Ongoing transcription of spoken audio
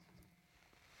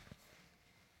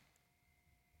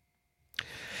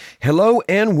Hello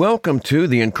and welcome to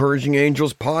the Encouraging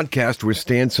Angels podcast with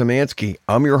Stan Szymanski.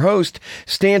 I'm your host,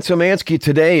 Stan Szymanski.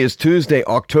 Today is Tuesday,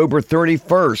 October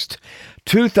 31st,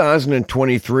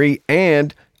 2023,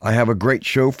 and I have a great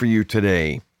show for you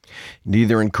today.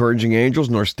 Neither Encouraging Angels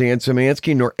nor Stan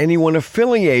Szymanski nor anyone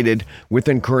affiliated with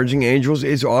Encouraging Angels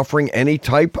is offering any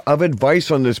type of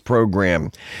advice on this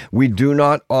program. We do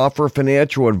not offer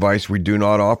financial advice. We do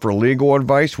not offer legal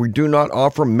advice. We do not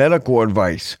offer medical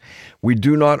advice. We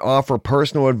do not offer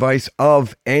personal advice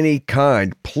of any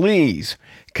kind. Please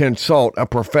consult a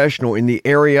professional in the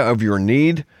area of your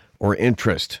need or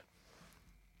interest.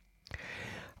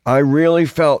 I really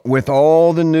felt with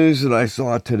all the news that I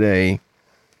saw today,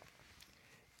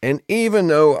 and even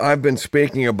though I've been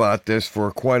speaking about this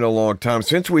for quite a long time,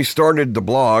 since we started the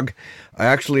blog,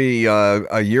 actually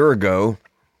a year ago,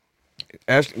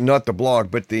 not the blog,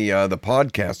 but the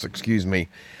podcast,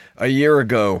 a year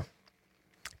ago.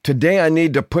 Today I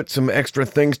need to put some extra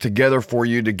things together for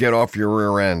you to get off your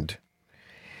rear end.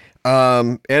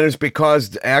 And it's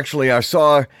because actually I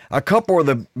saw a couple of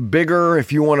the bigger,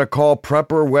 if you want to call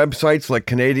prepper websites like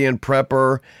Canadian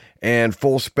Prepper and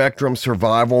Full Spectrum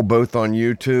Survival, both on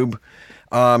YouTube,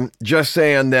 just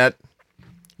saying that,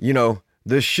 you know,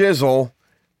 the shizzle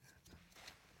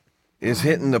is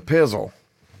hitting the pizzle.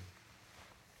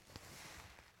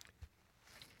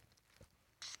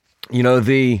 You know,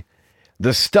 the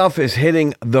stuff is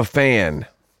hitting the fan.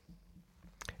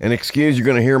 And excuse, you're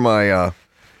going to hear my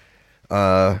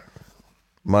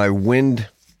my wind-proof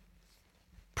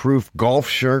golf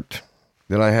shirt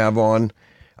that I have on,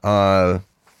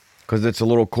 because it's a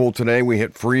little cool today. We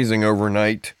hit freezing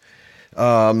overnight.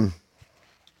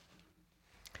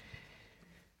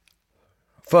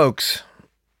 Folks,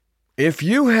 if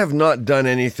you have not done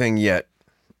anything yet,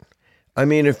 I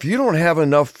mean, if you don't have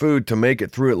enough food to make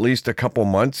it through at least a couple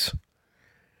months,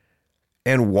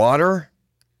 and water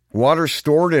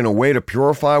stored in a way to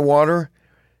purify water,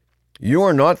 you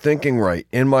are not thinking right,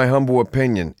 in my humble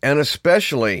opinion. And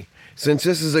especially since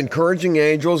this is Encouraging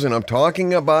Angels, and I'm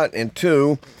talking about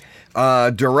directly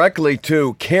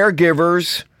to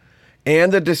caregivers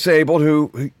and the disabled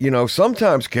who, you know,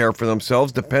 sometimes care for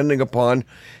themselves depending upon,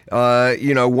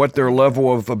 what their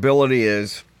level of ability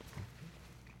is.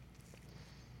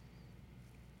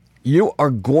 You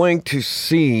are going to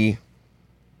see,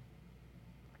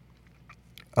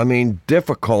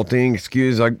 difficulty.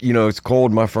 It's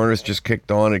cold. My furnace just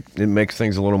kicked on. It makes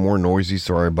things a little more noisy.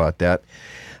 Sorry about that.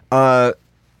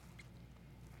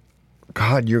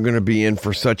 God, you're going to be in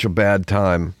for such a bad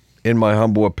time, in my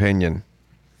humble opinion.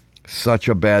 Such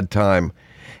a bad time.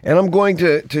 And I'm going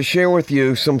to share with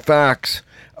you some facts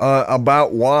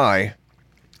about why,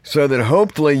 so that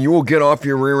hopefully you will get off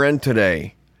your rear end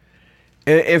today.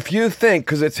 And if you think,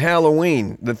 because it's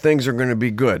Halloween, that things are going to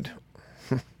be good,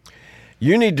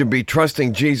 you need to be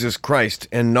trusting Jesus Christ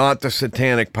and not the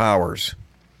satanic powers,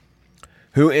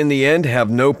 who in the end have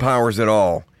no powers at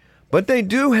all. But they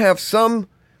do have some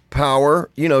power,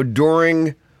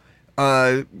 during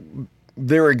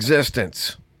their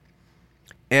existence.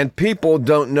 And people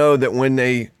don't know that when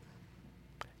they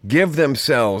give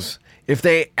themselves, if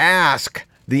they ask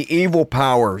the evil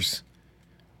powers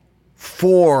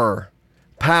for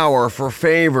power, for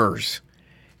favors,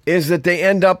 is that they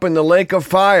end up in the lake of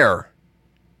fire.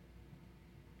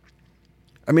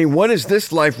 I mean, what is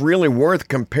this life really worth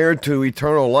compared to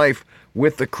eternal life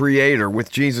with the Creator,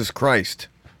 with Jesus Christ?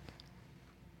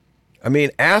 I mean,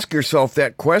 ask yourself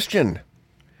that question.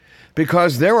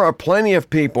 Because there are plenty of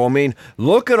people. I mean,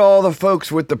 look at all the folks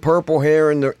with the purple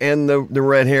hair and the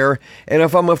red hair. And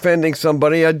if I'm offending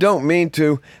somebody, I don't mean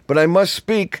to, but I must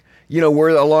speak, where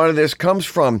a lot of this comes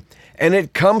from. And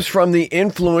it comes from the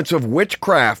influence of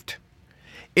witchcraft.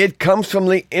 It comes from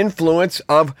the influence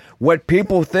of what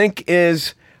people think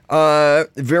is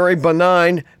very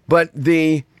benign, but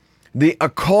the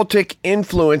occultic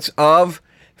influence of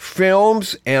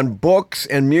films and books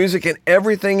and music and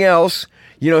everything else,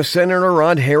 centered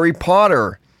around Harry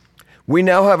Potter. We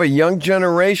now have a young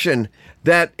generation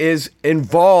that is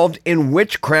involved in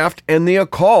witchcraft and the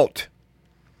occult.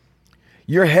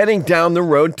 You're heading down the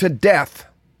road to death.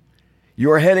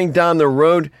 You are heading down the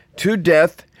road to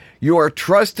death. You are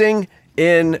trusting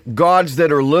in gods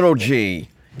that are little g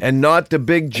and not the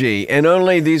big G. And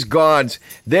only these gods,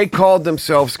 they called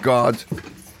themselves gods.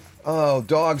 Oh,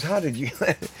 dogs, how did you...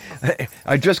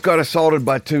 I just got assaulted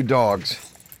by 2 dogs.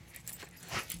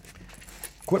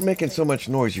 Quit making so much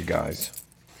noise, you guys.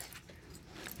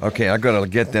 Okay, I gotta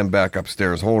get them back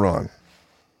upstairs. Hold on.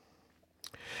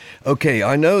 Okay,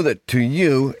 I know that to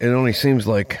you, it only seems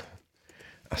like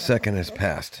a second has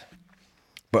passed.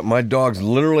 But my dogs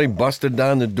literally busted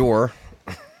down the door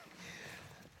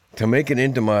to make it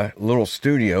into my little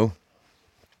studio,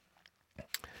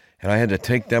 and I had to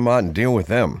take them out and deal with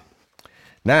them.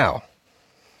 Now,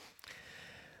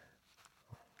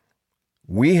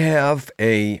 we have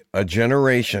a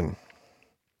generation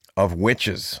of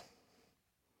witches.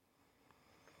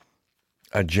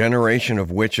 A generation of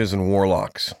witches and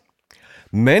warlocks,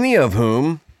 many of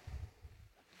whom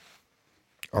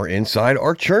are inside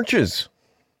our churches.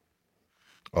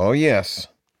 Oh, yes.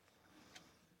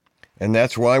 And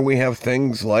that's why we have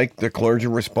things like the clergy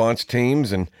response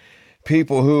teams and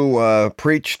people who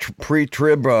preach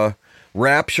pre-trib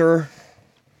rapture,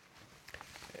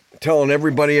 telling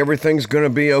everybody everything's going to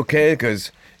be okay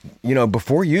because, you know,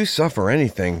 before you suffer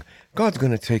anything, God's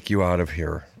going to take you out of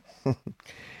here.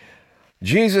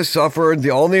 Jesus suffered,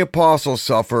 all the apostles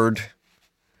suffered,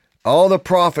 all the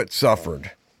prophets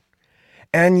suffered.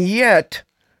 And yet,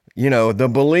 you know, the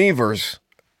believers,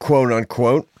 quote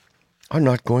unquote, are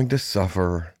not going to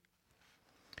suffer.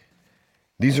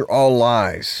 These are all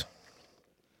lies.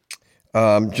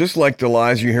 Just like the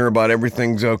lies you hear about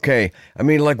everything's okay. I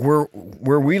mean, like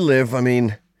where we live, I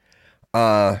mean,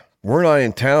 we're not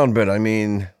in town, but I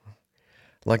mean,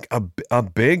 like a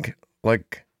big,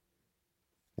 like,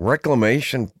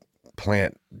 reclamation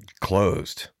plant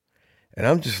closed. And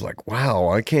I'm just like, wow,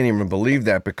 I can't even believe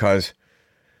that, because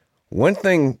one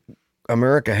thing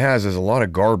America has is a lot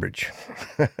of garbage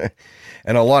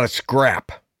and a lot of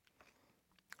scrap.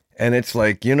 And it's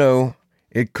like, you know,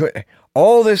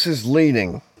 all this is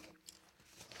leading.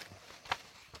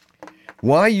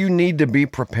 Why you need to be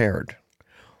prepared.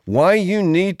 Why you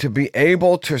need to be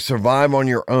able to survive on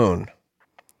your own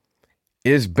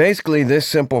is basically this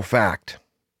simple fact.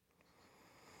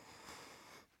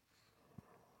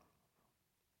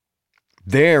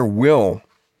 There will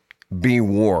be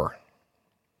war.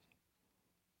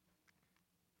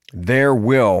 There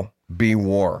will be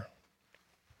war.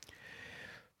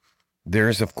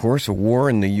 There's, of course, a war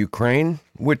in the Ukraine,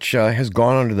 which has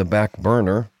gone under the back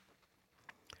burner,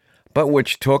 but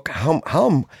which took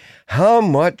how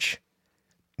much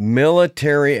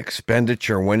military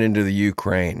expenditure went into the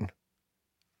Ukraine?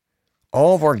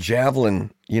 All of our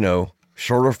Javelin, you know,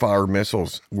 shorter fire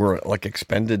missiles were like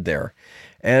expended there.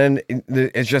 And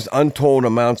it's just untold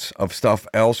amounts of stuff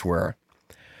elsewhere.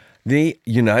 The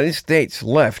United States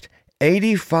left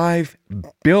 $85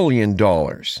 billion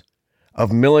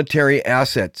of military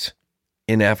assets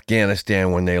in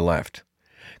Afghanistan when they left.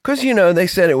 Because, you know, they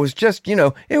said it was just, you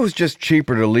know, it was just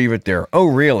cheaper to leave it there. Oh,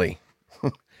 really?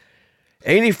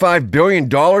 $85 billion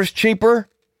cheaper?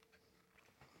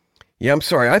 Yeah, I'm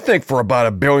sorry. I think for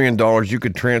about $1 billion, you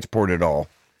could transport it all.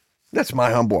 That's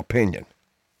my humble opinion.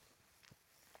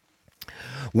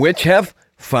 Which have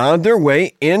found their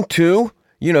way into,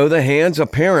 you know, the hands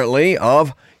apparently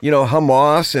of, you know,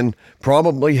 Hamas and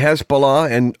probably Hezbollah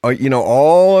and, you know,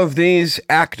 all of these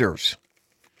actors.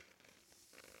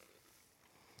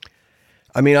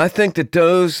 I mean, I think that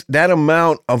that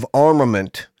amount of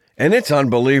armament, and it's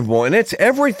unbelievable, and it's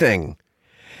everything.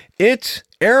 It's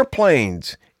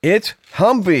airplanes, it's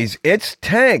Humvees, it's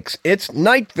tanks, it's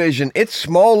night vision, it's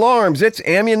small arms, it's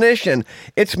ammunition,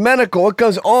 it's medical. It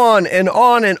goes on and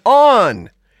on and on.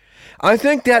 I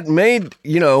think that made,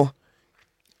 you know,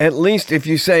 at least if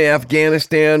you say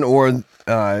Afghanistan or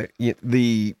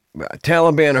the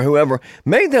Taliban or whoever,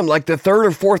 made them like the third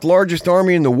or fourth largest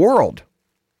army in the world.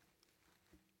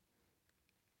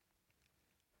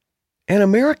 And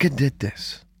America did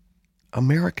this.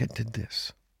 America did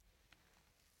this.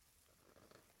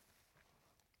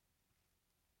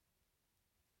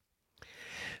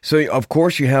 So, of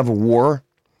course, you have a war,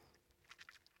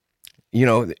 you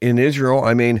know, in Israel.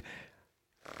 I mean,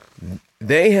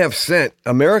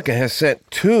 America has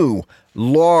sent two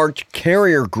large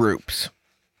carrier groups.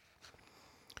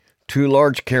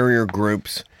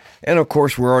 And, of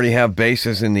course, we already have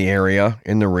bases in the area,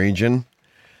 in the region.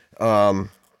 Lots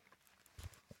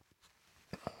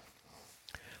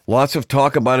of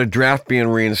talk about a draft being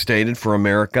reinstated for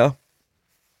America.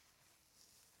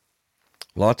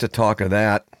 Lots of talk of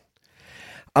that.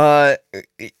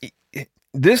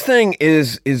 This thing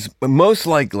is most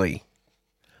likely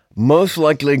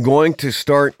going to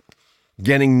start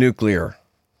getting nuclear.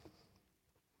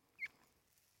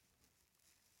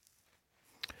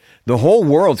 The whole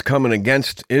world's coming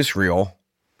against Israel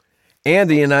and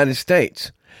the United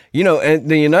States. You know, and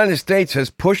the United States has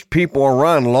pushed people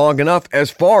around long enough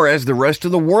as far as the rest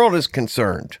of the world is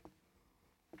concerned.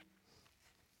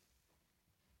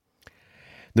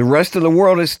 The rest of the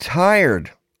world is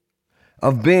tired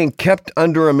of being kept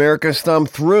under America's thumb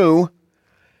through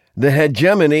the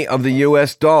hegemony of the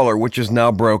U.S. dollar, which is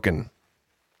now broken.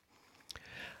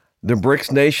 The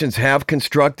BRICS nations have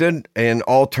constructed an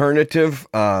alternative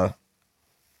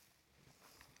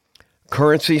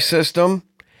currency system.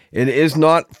 It is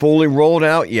not fully rolled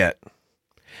out yet,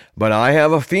 but I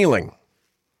have a feeling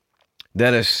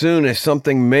that as soon as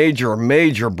something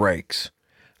major breaks,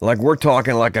 like we're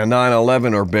talking like a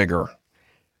 9/11 or bigger,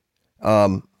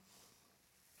 that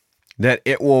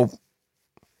it will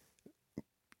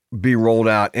be rolled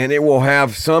out, and it will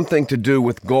have something to do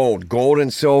with gold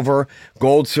and silver,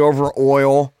 silver,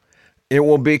 oil. It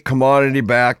will be commodity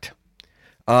backed.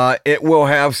 It will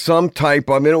have some type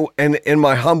of, and in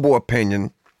my humble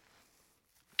opinion,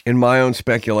 in my own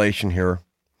speculation here,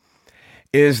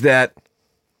 is that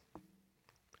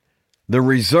the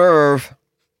reserve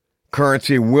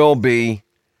currency will be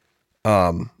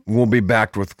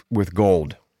backed with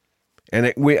gold.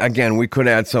 And we could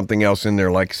add something else in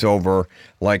there like silver,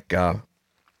 like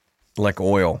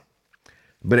oil,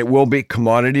 but it will be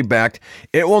commodity backed.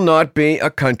 It will not be a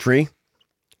country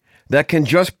that can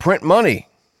just print money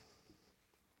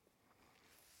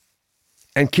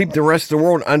and keep the rest of the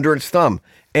world under its thumb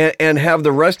and have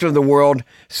the rest of the world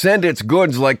send its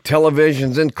goods like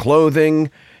televisions and clothing,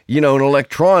 and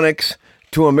electronics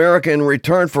to America in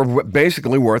return for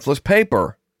basically worthless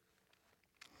paper.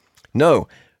 No.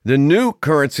 The new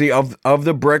currency of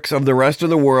the BRICS, of the rest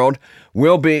of the world,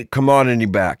 will be commodity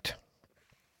backed.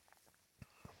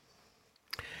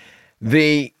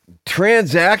 The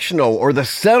transactional or the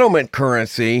settlement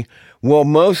currency will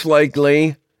most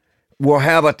likely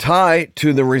have a tie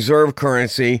to the reserve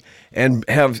currency and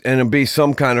be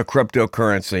some kind of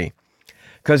cryptocurrency.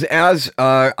 Because as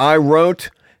I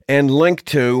wrote and linked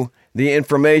to the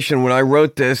information when I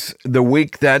wrote this the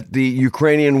week that the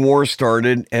Ukrainian war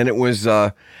started, and it was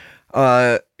a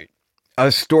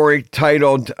story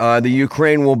titled "The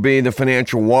Ukraine Will Be the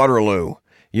Financial Waterloo,"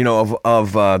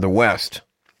 of the West.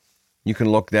 You can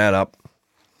look that up.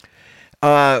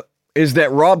 Is that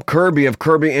Rob Kirby of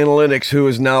Kirby Analytics, who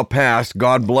is now passed?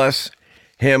 God bless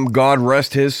him. God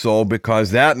rest his soul,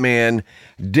 because that man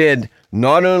did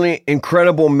not only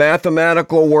incredible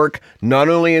mathematical work, not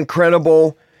only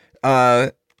incredible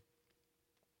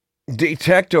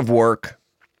detective work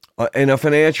in a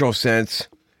financial sense,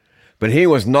 but he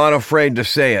was not afraid to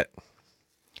say it.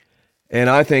 And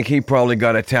I think he probably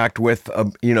got attacked with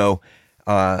a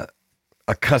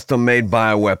custom-made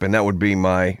bioweapon. That would be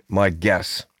my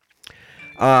guess.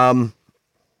 But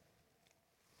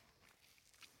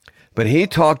he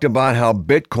talked about how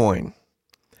Bitcoin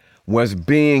was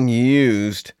being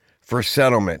used for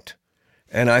settlement.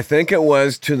 And I think it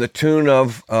was to the tune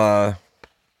of, I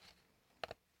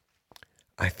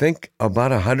think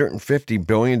about $150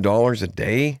 billion a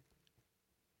day.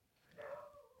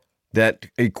 That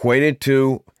equated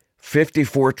to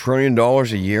 $54 trillion a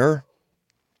year.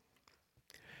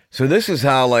 So this is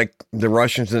how, like, the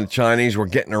Russians and the Chinese were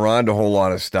getting around a whole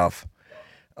lot of stuff.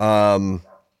 And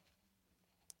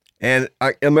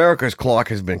America's clock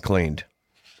has been cleaned.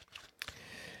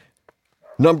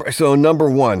 Number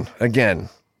one, again,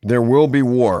 there will be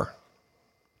war.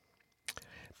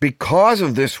 Because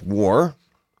of this war,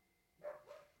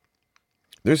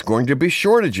 there's going to be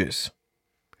shortages.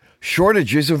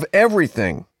 Shortages of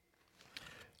everything.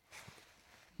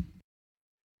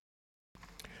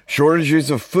 Shortages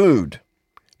of food,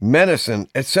 medicine,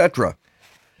 etc.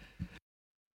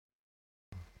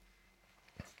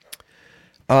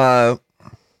 There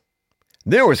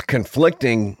was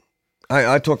conflicting.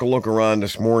 I took a look around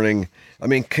this morning.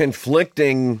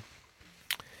 Conflicting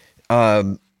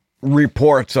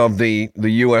reports of the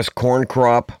U.S. corn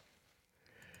crop.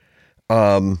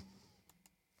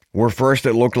 Where first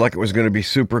it looked like it was going to be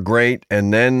super great,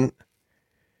 and then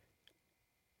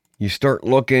you start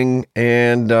looking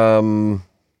and, then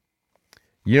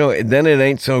it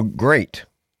ain't so great.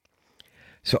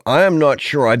 So I am not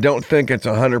sure. I don't think it's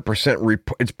 100%.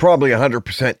 It's probably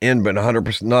 100% in, but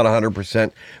 100% not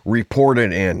 100%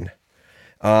 reported in.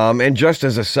 And just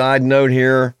as a side note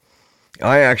here,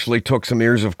 I actually took some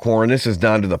ears of corn. This is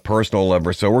down to the personal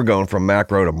level, so we're going from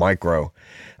macro to micro.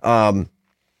 And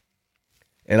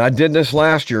I did this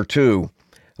last year too.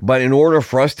 But in order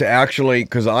for us to actually,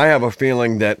 because I have a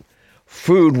feeling that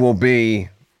food will be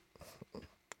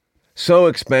so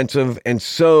expensive and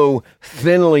so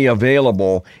thinly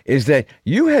available, is that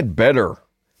you had better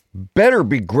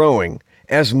be growing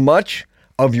as much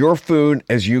of your food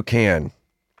as you can.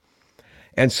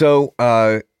 And so,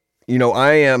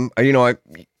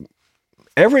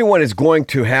 everyone is going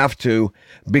to have to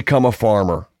become a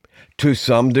farmer to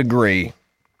some degree.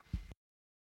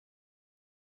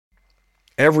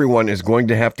 Everyone is going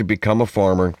to have to become a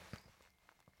farmer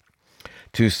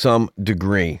to some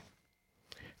degree.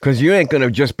 Because you ain't going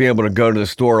to just be able to go to the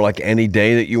store like any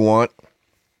day that you want.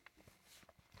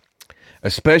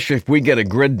 Especially if we get a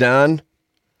grid done.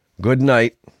 Good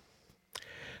night.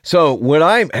 So what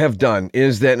I have done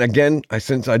is that, and again,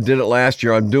 since I did it last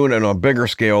year, I'm doing it on a bigger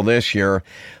scale this year.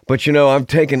 But, I've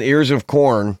taken ears of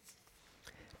corn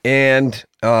and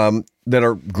that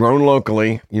are grown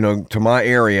locally, to my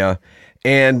area,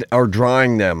 and are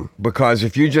drying them. Because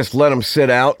if you just let them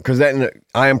sit out, because then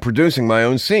I am producing my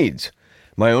own seeds,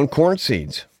 my own corn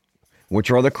seeds, which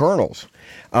are the kernels.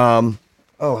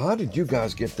 How did you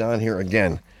guys get down here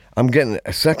again? I'm getting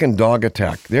a second dog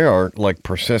attack. They are like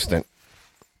persistent.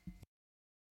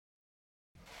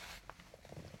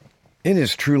 It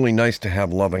is truly nice to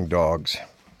have loving dogs.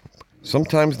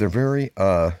 Sometimes they're very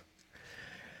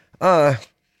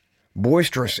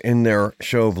boisterous in their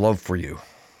show of love for you,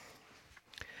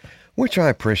 which I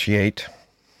appreciate.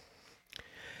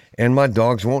 And my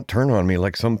dogs won't turn on me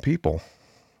like some people.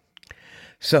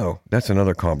 So that's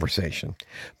another conversation.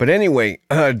 But anyway,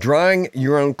 drying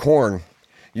your own corn,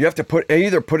 you have to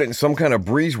either put it in some kind of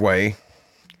breezeway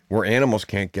where animals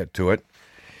can't get to it,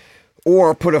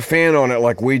 or put a fan on it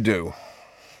like we do.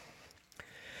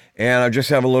 And I just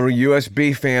have a little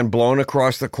USB fan blown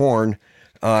across the corn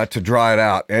to dry it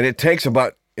out. And it takes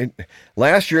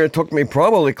last year it took me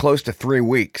probably close to 3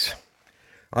 weeks.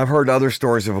 I've heard other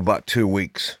stories of about 2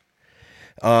 weeks.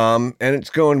 And it's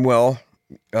going well.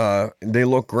 They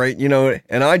look great,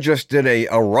 and I just did a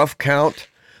rough count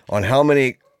on how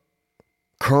many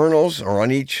kernels are on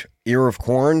each ear of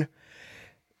corn.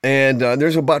 And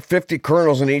there's about 50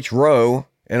 kernels in each row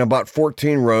and about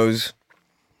 14 rows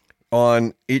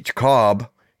on each cob.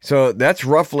 So that's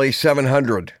roughly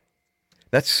 700.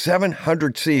 That's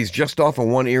 700 seeds just off of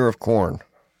one ear of corn.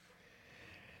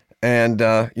 And,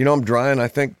 I'm drying, I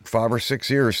think, 5 or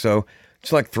 6 ears. So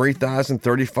it's like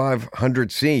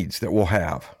 3,500 seeds that we'll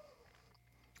have.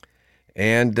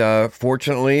 And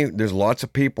fortunately, there's lots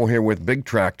of people here with big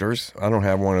tractors. I don't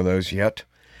have one of those yet.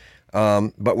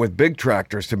 But with big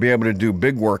tractors to be able to do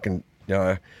big work, and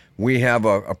we have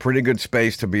a pretty good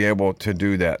space to be able to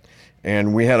do that.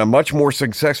 And we had a much more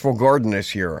successful garden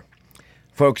this year.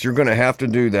 Folks, you're going to have to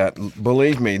do that.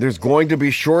 Believe me, there's going to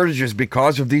be shortages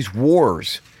because of these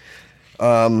wars.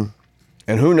 And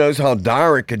who knows how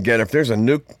dire it could get if there's a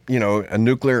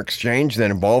nuclear exchange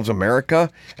that involves America.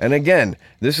 And again,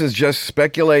 this is just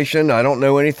speculation. I don't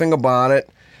know anything about it.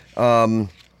 But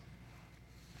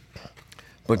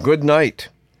good night.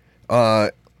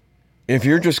 If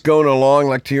you're just going along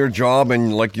like to your job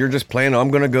and like you're just planning, I'm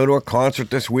going to go to a concert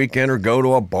this weekend or go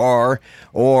to a bar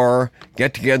or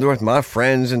get together with my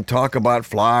friends and talk about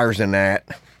flyers and that.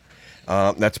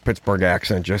 That's a Pittsburgh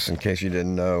accent, just in case you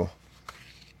didn't know.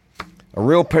 A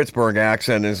real Pittsburgh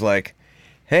accent is like,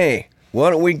 hey, why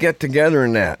don't we get together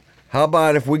in that? How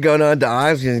about if we go down to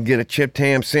Isley's and get a chipped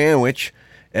ham sandwich,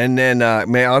 and then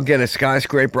I'll get a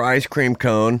skyscraper ice cream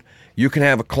cone. You can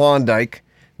have a Klondike.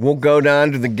 We'll go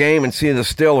down to the game and see the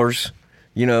Steelers,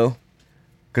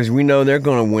 because we know they're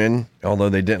going to win, although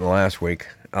they didn't last week.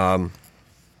 And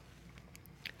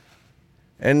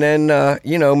then,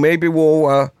 maybe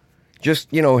we'll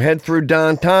just, head through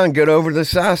downtown, get over to the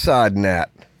south side and that.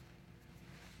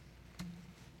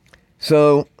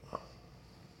 So,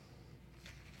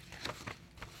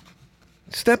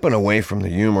 stepping away from the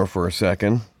humor for a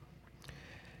second,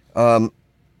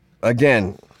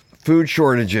 again, food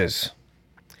shortages.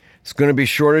 It's going to be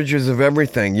shortages of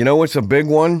everything. You know what's a big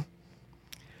one?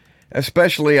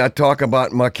 Especially I talk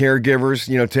about my caregivers,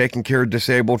 taking care of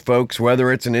disabled folks,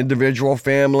 whether it's an individual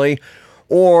family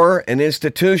or an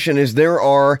institution, is there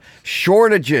are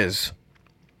shortages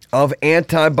of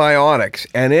antibiotics,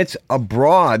 and it's a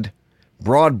broad.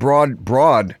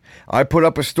 I put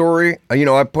up a story,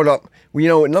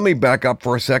 let me back up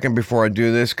for a second before I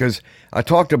do this, because I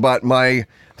talked about my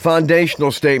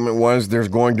foundational statement was there's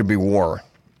going to be war.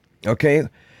 Okay?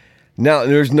 Now,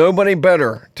 there's nobody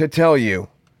better to tell you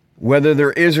whether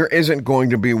there is or isn't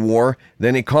going to be war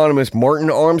than economist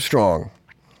Martin Armstrong.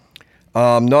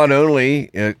 Not only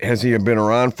has he been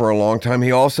around for a long time,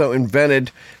 he also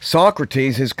invented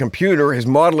Socrates, his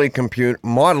modeling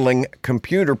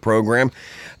computer program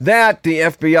that the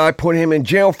FBI put him in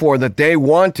jail for, that they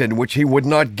wanted, which he would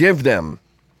not give them.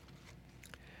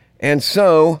 And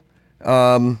so,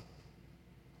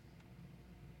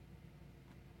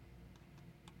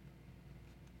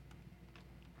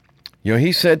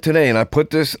 he said today, and I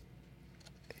put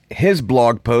his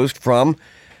blog post from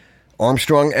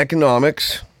Armstrong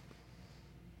Economics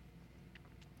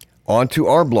onto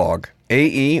our blog,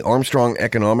 AE, Armstrong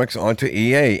Economics, onto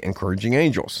EA, Encouraging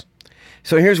Angels.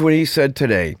 So here's what he said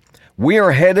today. We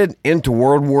are headed into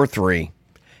World War III,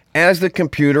 as the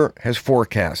computer has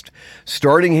forecast,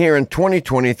 starting here in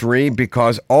 2023,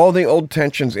 because all the old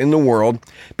tensions in the world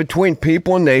between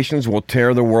people and nations will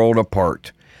tear the world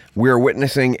apart. We are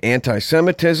witnessing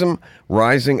anti-Semitism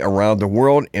rising around the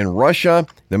world in Russia,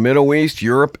 the Middle East,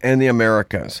 Europe, and the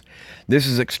Americas. This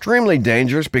is extremely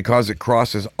dangerous because it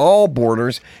crosses all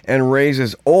borders and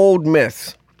raises old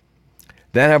myths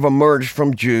that have emerged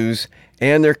from Jews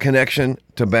and their connection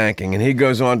to banking. And he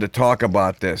goes on to talk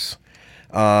about this.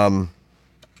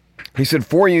 He said,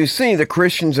 for you see, the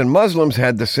Christians and Muslims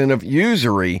had the sin of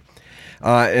usury.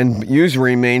 And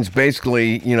usury means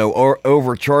basically,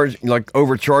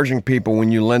 overcharging people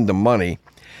when you lend them money.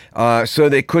 So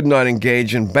they could not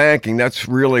engage in banking. That's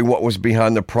really what was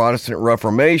behind the Protestant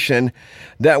Reformation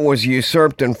that was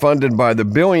usurped and funded by the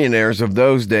billionaires of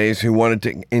those days who wanted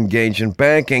to engage in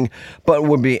banking, but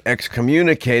would be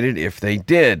excommunicated if they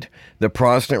did. The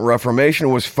Protestant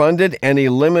Reformation was funded and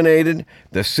eliminated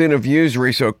the sin of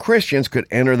usury so Christians could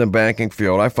enter the banking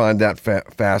field. I find that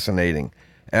fascinating.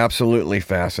 Absolutely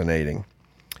fascinating.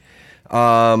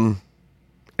 And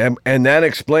that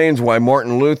explains why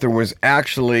Martin Luther was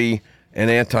actually an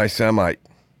anti-Semite.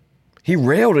 He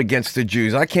railed against the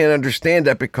Jews. I can't understand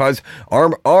that because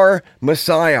our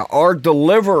Messiah, our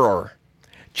deliverer,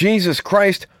 Jesus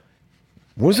Christ,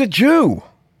 was a Jew.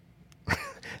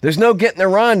 There's no getting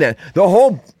around that. The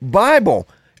whole Bible,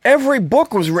 every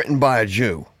book was written by a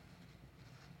Jew.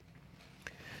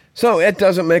 So it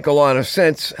doesn't make a lot of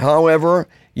sense. However,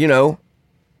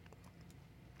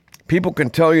 people can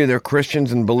tell you they're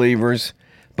Christians and believers,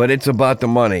 but it's about the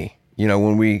money,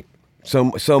 when we,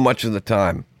 so much of the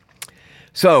time.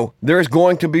 So there's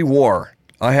going to be war.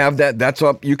 I have that. That's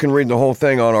up. You can read the whole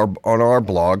thing on our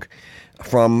blog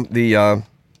from the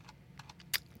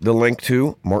link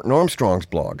to Martin Armstrong's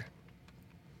blog.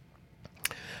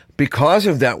 Because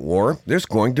of that war, there's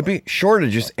going to be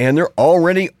shortages, and there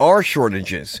already are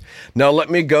shortages. Now, let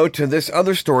me go to this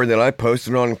other story that I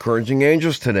posted on Encouraging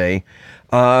Angels today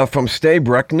from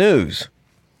Staybreck News.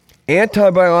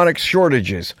 Antibiotic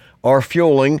shortages are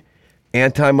fueling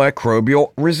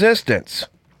antimicrobial resistance.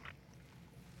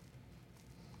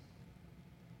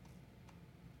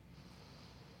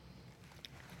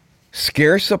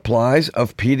 Scarce supplies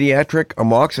of pediatric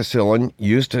amoxicillin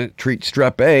used to treat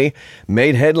strep A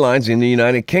made headlines in the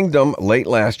United Kingdom late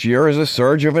last year as a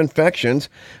surge of infections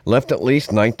left at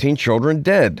least 19 children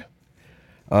dead.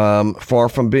 Far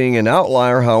from being an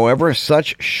outlier, however,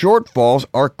 such shortfalls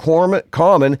are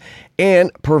common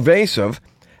and pervasive,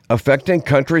 affecting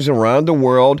countries around the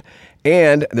world,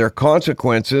 and their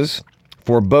consequences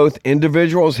for both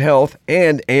individuals' health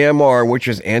and AMR, which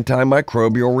is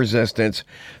antimicrobial resistance,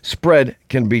 spread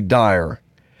can be dire.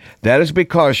 That is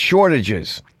because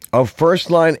shortages of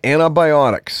first-line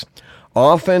antibiotics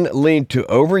often lead to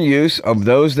overuse of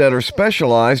those that are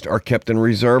specialized or kept in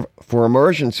reserve for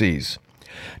emergencies.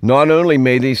 Not only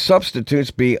may these substitutes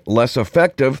be less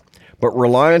effective, but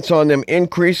reliance on them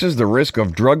increases the risk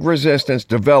of drug resistance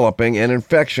developing and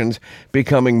infections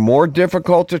becoming more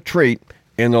difficult to treat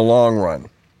in the long run.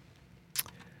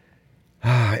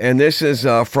 And this is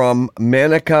from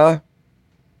Manika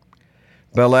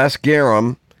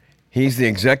Balaskaram. He's the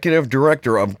executive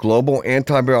director of Global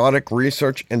Antibiotic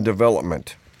Research and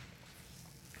Development.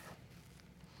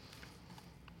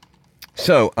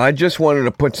 So I just wanted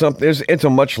to put something. It's a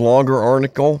much longer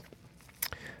article.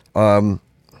 And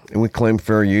we claim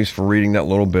fair use for reading that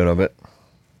little bit of it.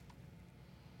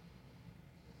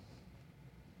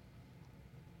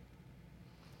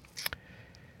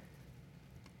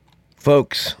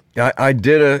 Folks, I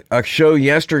did a show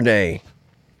yesterday.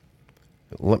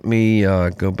 Let me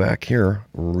go back here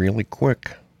really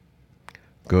quick.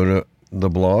 Go to the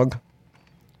blog.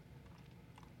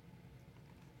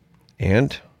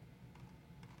 And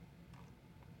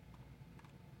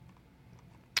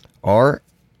our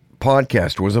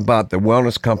podcast was about the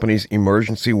wellness company's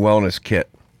emergency wellness kit.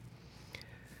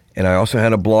 And I also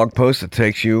had a blog post that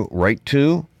takes you right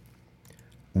to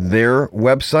their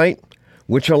website,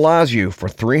 which allows you for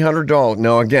 $300.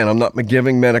 Now, again, I'm not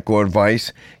giving medical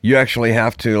advice. You actually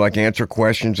have to answer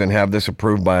questions and have this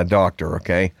approved by a doctor,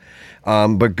 okay?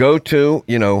 But go to,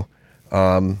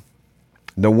 the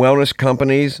wellness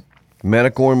company's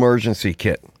medical emergency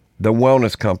kit. The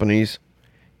wellness company's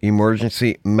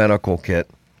emergency medical kit.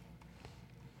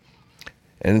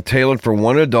 And tailored for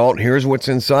one adult, here's what's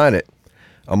inside it.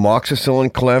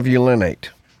 Amoxicillin clavulinate,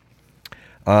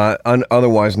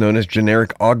 otherwise known as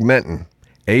generic Augmentin.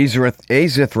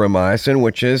 Azithromycin,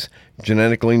 which is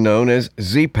genetically known as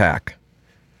Z-Pak.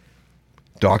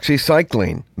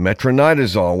 Doxycycline,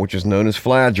 metronidazole, which is known as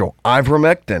Flagyl.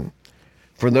 Ivermectin.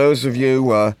 For those of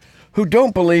you who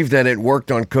don't believe that it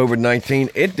worked on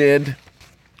COVID-19. It did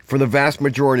for the vast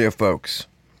majority of folks.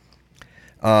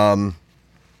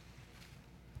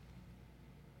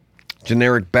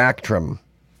 Generic Bactrim,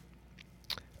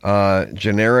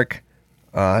 generic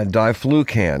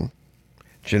diflucan,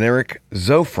 generic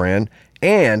Zofran,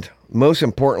 and most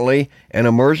importantly, an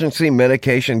emergency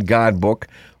medication guidebook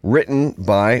written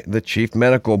by the Chief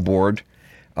Medical Board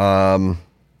for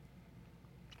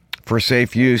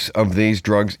safe use of these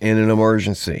drugs in an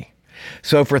emergency.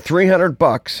 So for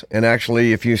 $300, and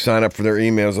actually if you sign up for their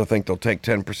emails, I think they'll take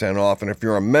 10% off. And if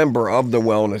you're a member of the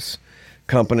wellness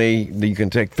company, you can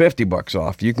take $50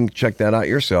 off. You can check that out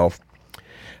yourself.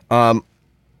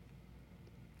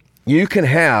 You can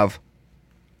have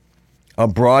a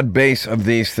broad base of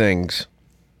these things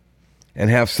and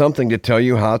have something to tell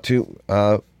you how to,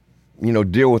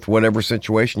 deal with whatever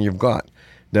situation you've got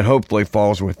that hopefully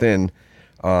falls within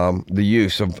the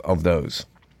use of those.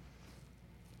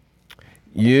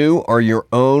 You are your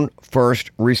own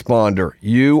first responder.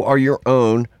 You are your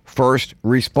own first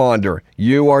responder.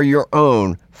 You are your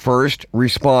own first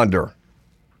responder.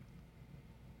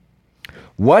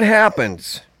 What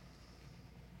happens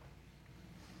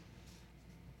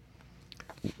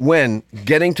when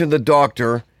getting to the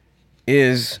doctor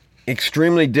is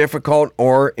extremely difficult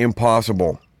or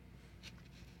impossible?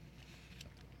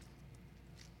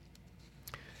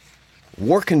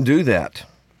 War can do that.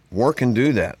 War can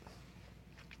do that.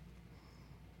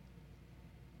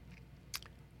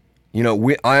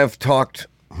 I have talked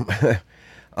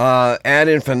ad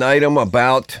infinitum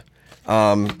about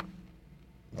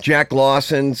Jack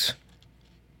Lawson's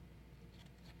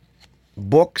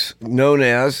books known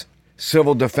as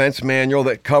Civil Defense Manual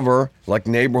that cover like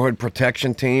neighborhood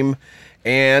protection team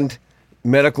and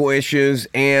medical issues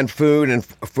and food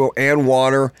and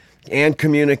water and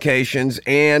communications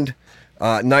and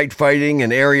night fighting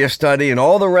and area study and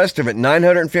all the rest of it.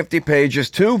 950 pages,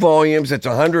 2 volumes. It's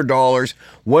 $100.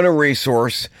 What a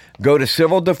resource. Go to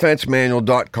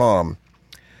civildefensemanual.com.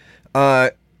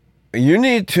 You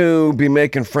need to be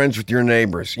making friends with your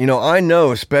neighbors. I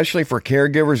know, especially for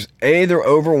caregivers, A, they're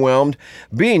overwhelmed.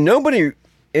 B, nobody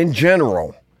in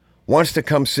general wants to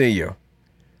come see you.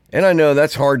 And I know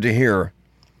that's hard to hear,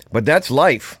 but that's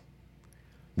life.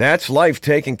 That's life,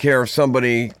 taking care of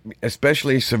somebody,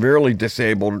 especially severely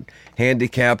disabled,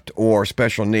 handicapped, or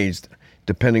special needs,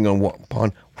 depending on what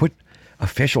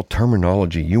official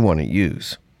terminology you want to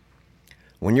use.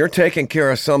 When you're taking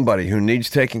care of somebody who needs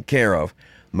taken care of,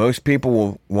 most people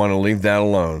will want to leave that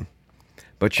alone.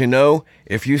 But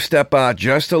if you step out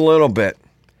just a little bit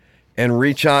and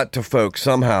reach out to folks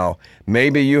somehow,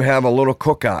 maybe you have a little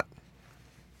cookout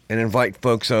and invite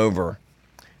folks over.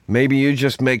 Maybe you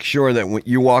just make sure that when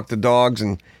you walk the dogs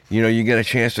and, you get a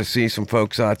chance to see some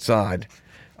folks outside.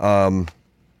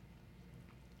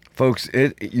 Folks,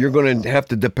 you're going to have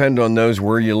to depend on those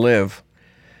where you live.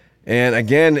 And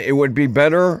again, it would be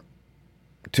better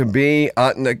to be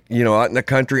out in the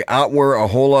country, out where a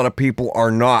whole lot of people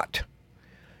are not,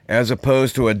 as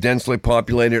opposed to a densely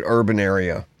populated urban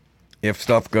area if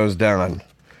stuff goes down.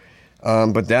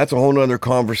 But that's a whole nother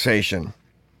conversation.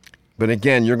 But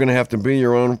again, you're going to have to be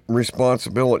your own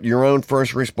responsibility, your own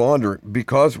first responder,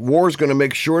 because war is going to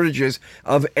make shortages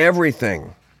of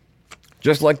everything,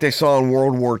 just like they saw in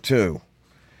World War II.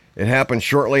 It happened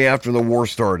shortly after the war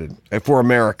started, for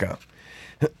America,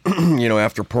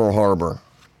 after Pearl Harbor.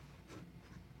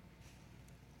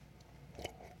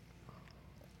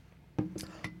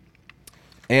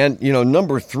 And,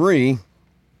 number 3,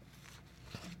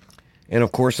 and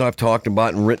of course I've talked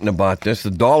about and written about this,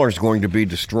 the dollar is going to be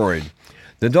destroyed.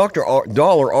 The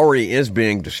dollar already is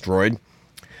being destroyed.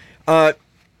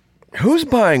 Who's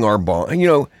buying our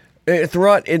bond?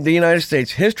 Throughout the United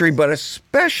States history, but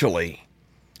especially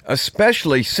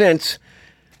since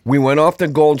we went off the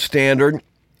gold standard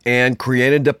and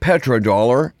created the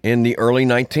petrodollar in the early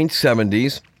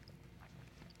 1970s.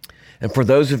 And for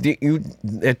those of you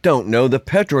that don't know, the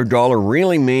petrodollar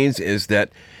really means is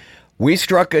that we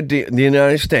the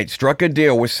United States struck a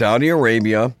deal with Saudi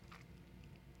Arabia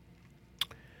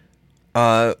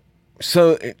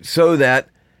so that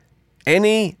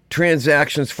any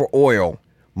transactions for oil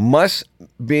must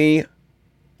be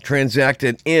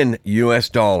transacted in U.S.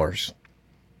 dollars.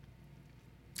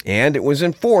 And it was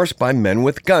enforced by men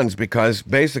with guns because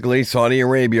basically Saudi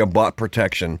Arabia bought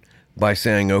protection by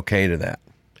saying okay to that.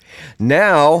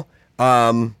 Now,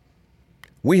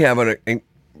 we have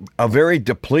a very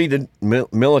depleted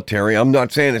military. I'm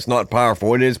not saying it's not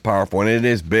powerful. It is powerful and it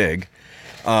is big.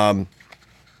 But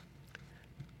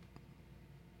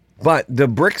the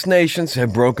BRICS nations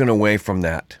have broken away from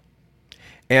that.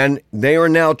 And they are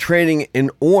now trading in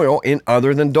oil in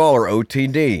other than dollar,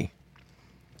 OTD.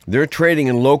 They're trading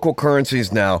in local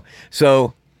currencies now.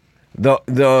 So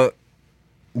the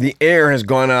air has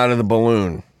gone out of the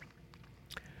balloon.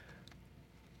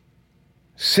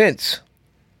 Since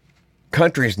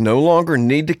countries no longer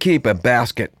need to keep a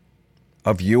basket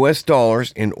of US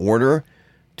dollars in order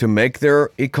to make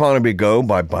their economy go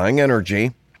by buying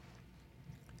energy,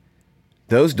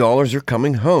 those dollars are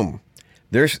coming home.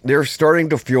 They're starting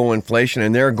to fuel inflation,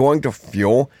 and they're going to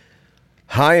fuel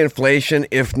high inflation,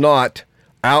 if not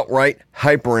outright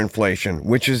hyperinflation,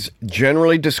 which is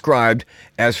generally described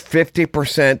as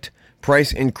 50%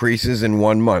 price increases in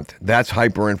 1 month. That's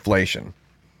hyperinflation.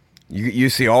 You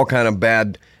see all kind of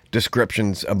bad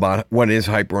descriptions about what is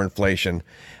hyperinflation.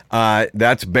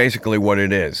 That's basically what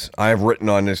it is. I have written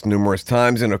on this numerous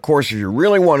times. And of course, if you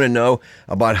really want to know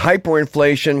about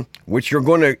hyperinflation, which you're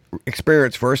going to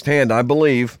experience firsthand, I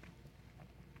believe,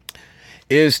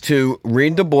 is to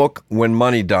read the book When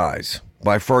Money Dies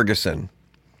by Ferguson.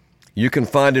 You can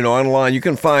find it online. You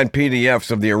can find PDFs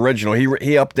of the original. He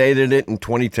updated it in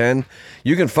 2010.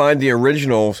 You can find the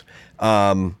originals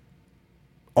in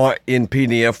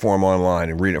PDF form online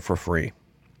and read it for free.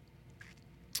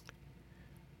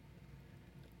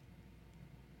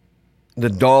 The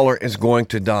dollar is going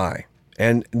to die.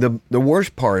 And the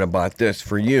worst part about this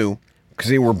for you,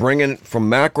 because we're bringing it from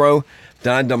macro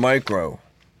down to micro.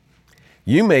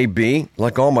 You may be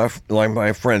like all my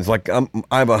friends. Like I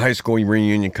have a high school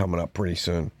reunion coming up pretty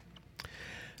soon.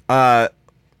 I'm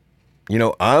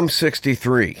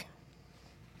 63.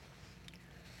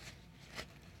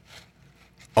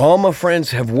 All my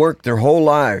friends have worked their whole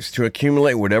lives to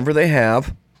accumulate whatever they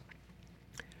have.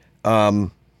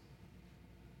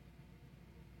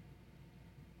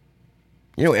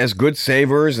 As good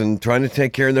savers and trying to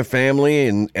take care of their family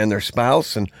and their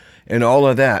spouse and all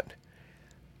of that.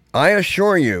 I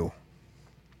assure you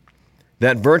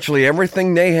that virtually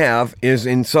everything they have is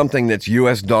in something that's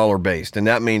US dollar based. And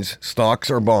that means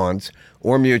stocks or bonds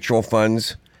or mutual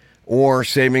funds or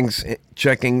savings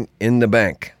checking in the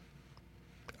bank,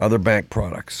 other bank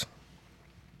products.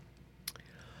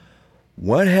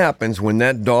 What happens when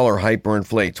that dollar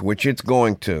hyperinflates, which it's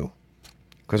going to?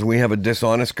 Because we have a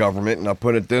dishonest government, and I'll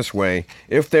put it this way.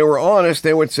 If they were honest,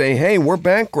 they would say, hey, we're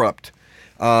bankrupt.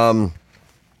 We're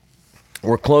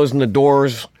closing the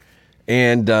doors,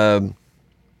 and,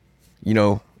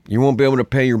 you won't be able to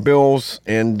pay your bills,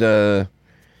 and,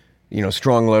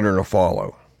 strong letter to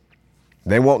follow.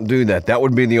 They won't do that. That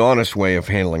would be the honest way of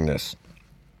handling this.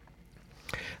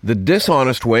 The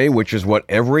dishonest way, which is what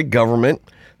every government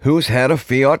who's had a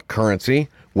fiat currency.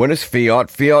 What is fiat?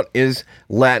 Fiat is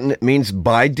Latin. It means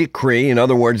by decree. In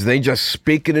other words, they just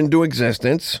speak it into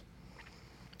existence.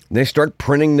 They start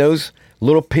printing those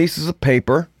little pieces of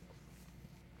paper.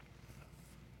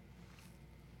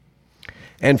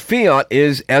 And fiat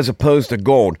is as opposed to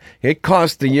gold. It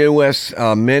cost the U.S.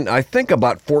 Mint, I think,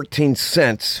 about 14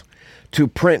 cents to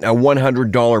print a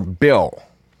 $100 bill.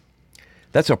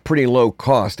 That's a pretty low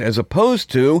cost, as opposed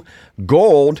to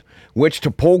gold, which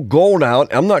to pull gold out,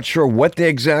 I'm not sure what the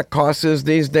exact cost is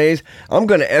these days. I'm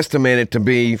going to estimate it to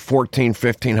be $1,400,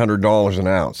 $1,500 an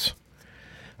ounce.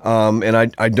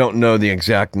 And I don't know the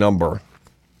exact number.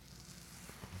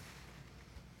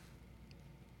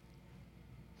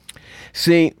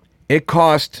 See, it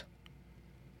cost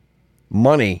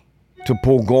money to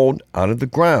pull gold out of the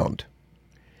ground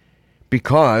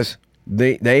because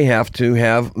they have to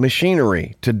have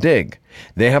machinery to dig.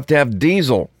 They have to have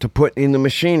diesel to put in the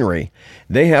machinery.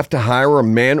 They have to hire a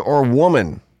man or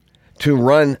woman to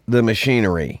run the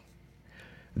machinery.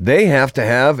 They have to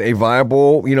have a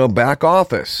viable, back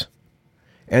office.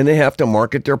 And they have to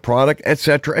market their product,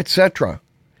 etc., etc.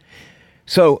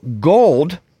 So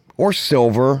gold or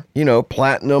silver,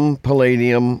 platinum,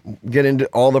 palladium, get into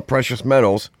all the precious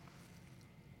metals,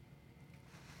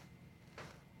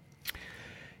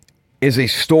 is a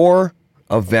store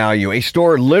of value, a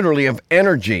store literally of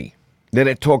energy that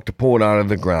it took to pull it out of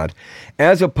the ground,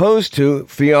 as opposed to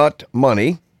fiat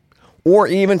money or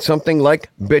even something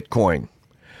like Bitcoin,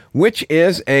 which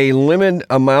is a limited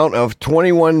amount of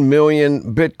 21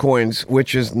 million Bitcoins,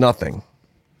 which is nothing.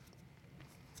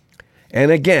 And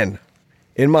again,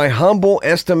 in my humble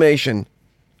estimation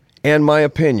and my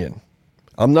opinion,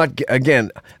 I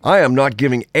am not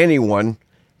giving anyone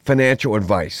financial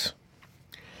advice,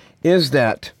 is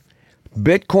that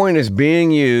Bitcoin is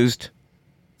being used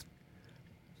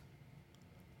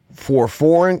for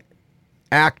foreign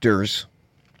actors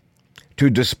to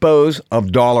dispose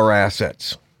of dollar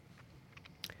assets.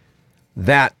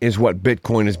 That is what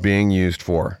Bitcoin is being used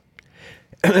for.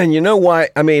 And you know why?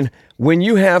 when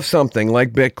you have something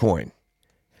like Bitcoin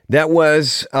that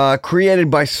was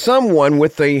created by someone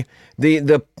with the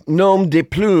nom de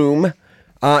plume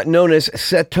known as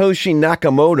Satoshi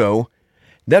Nakamoto,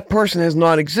 that person has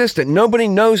not existed. Nobody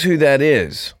knows who that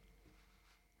is.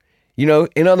 You know,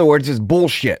 in other words, it's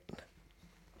bullshit.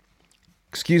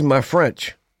 Excuse my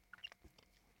French.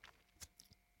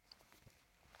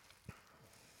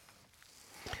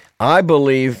 I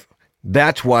believe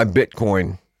that's why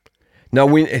Bitcoin. Now,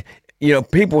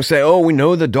 people say, oh, we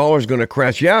know the dollar's going to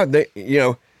crash. Yeah,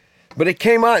 but it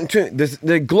came out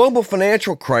the global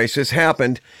financial crisis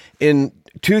happened in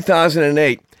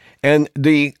 2008, and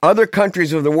the other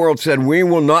countries of the world said, we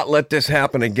will not let this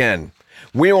happen again.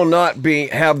 We will not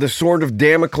have the sword of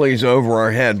Damocles over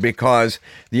our head because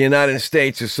the United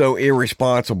States is so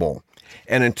irresponsible.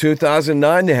 And in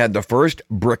 2009, they had the first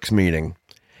BRICS meeting.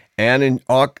 And in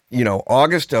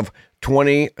August of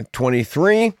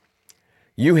 2023,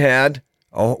 you had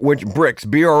which BRICS,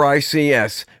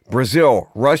 BRICS, Brazil,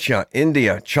 Russia,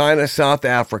 India, China, South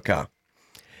Africa.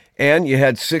 And you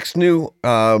had six new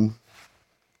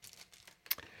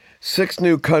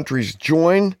countries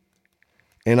join.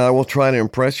 And I will try to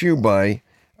impress you by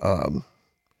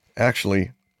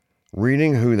actually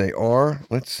reading who they are.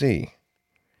 Let's see.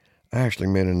 I actually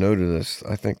made a note of this,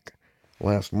 I think,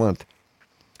 last month.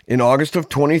 In August of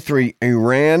 23,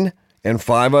 Iran and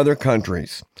 5 other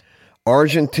countries,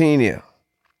 Argentina,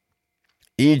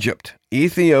 Egypt,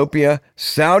 Ethiopia,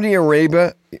 Saudi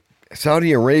Arabia,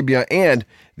 and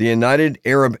the United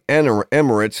Arab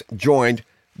Emirates joined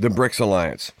the BRICS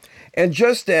alliance. And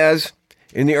just as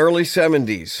in the early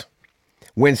 70s,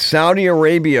 when Saudi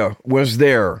Arabia was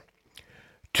there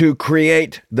to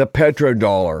create the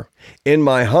petrodollar, in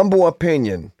my humble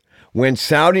opinion, when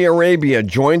Saudi Arabia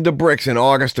joined the BRICS in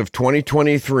August of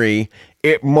 2023,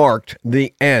 it marked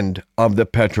the end of the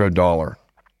petrodollar.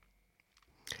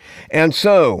 And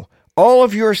so, all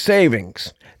of your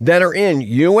savings that are in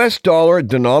U.S. dollar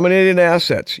denominated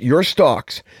assets, your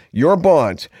stocks, your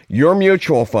bonds, your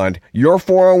mutual fund, your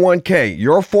 401k,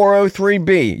 your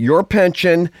 403b, your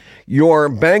pension, your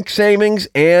bank savings,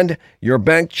 and your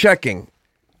bank checking,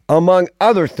 among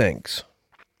other things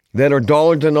that are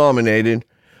dollar denominated,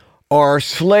 are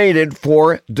slated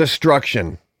for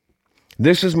destruction.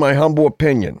 This is my humble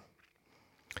opinion.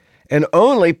 And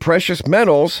only precious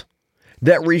metals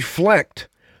that reflect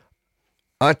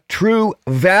a true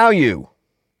value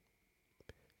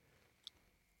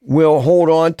will hold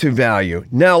on to value.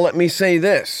 Now, let me say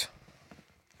this,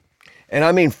 and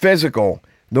I mean physical,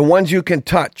 the ones you can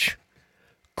touch,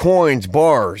 coins,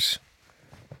 bars,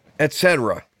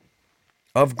 etc.,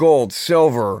 of gold,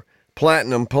 silver,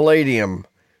 platinum, palladium,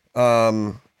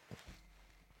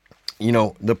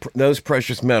 those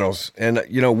precious metals. And,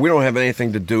 we don't have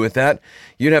anything to do with that.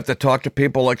 You'd have to talk to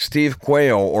people like Steve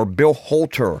Quayle or Bill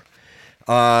Holter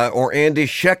or Andy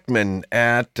Schechtman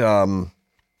at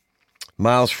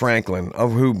Miles Franklin,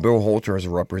 of who Bill Holter is a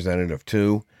representative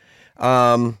too.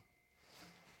 And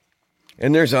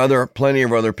there's plenty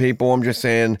of other people. I'm just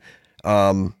saying,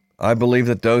 I believe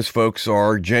that those folks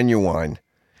are genuine.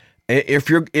 If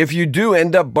you do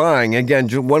end up buying, again,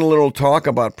 just one little talk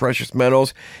about precious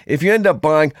metals. If you end up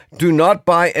buying, do not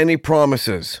buy any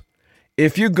promises.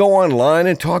 If you go online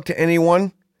and talk to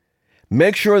anyone,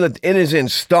 make sure that it is in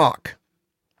stock.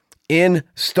 In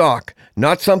stock,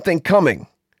 not something coming.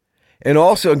 And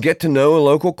also get to know a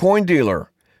local coin dealer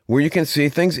where you can see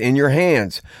things in your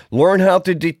hands. Learn how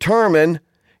to determine,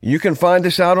 you can find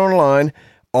this out online,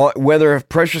 whether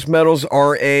precious metals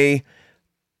are a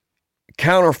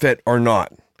counterfeit or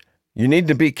not. You need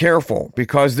to be careful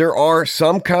because there are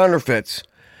some counterfeits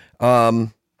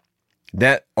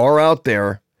that are out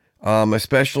there,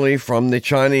 especially from the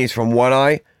Chinese, from what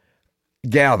I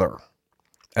gather.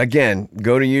 Again,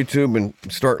 go to YouTube and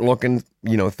start looking,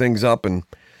 things up and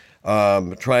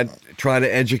try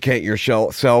to educate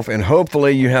yourself, and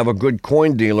hopefully you have a good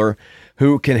coin dealer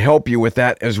who can help you with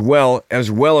that as well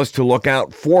as to look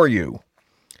out for you.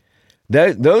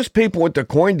 Those people with the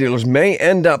coin dealers may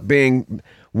end up being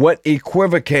what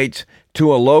equivocates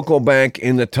to a local bank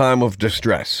in the time of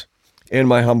distress, in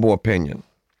my humble opinion.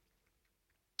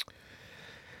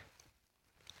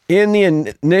 In the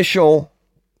initial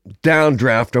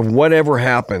downdraft of whatever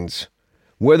happens,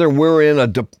 whether we're in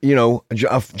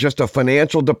just a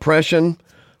financial depression,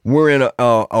 we're in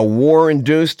a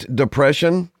war-induced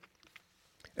depression,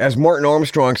 as Martin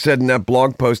Armstrong said in that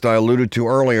blog post I alluded to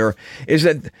earlier, is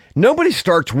that nobody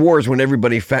starts wars when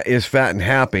everybody is fat and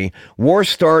happy. Wars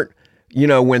start,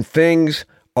 when things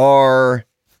are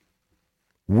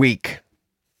weak,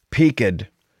 peaked,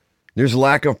 there's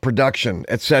lack of production,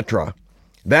 etc.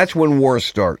 That's when wars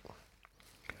start.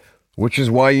 which is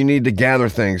why you need to gather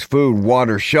things: food,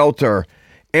 water, shelter,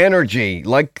 energy,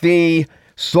 like the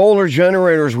solar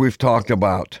generators we've talked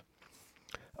about,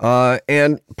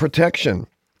 and protection.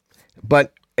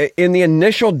 But in the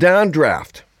initial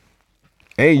downdraft,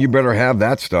 hey, you better have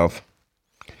that stuff.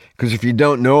 Because if you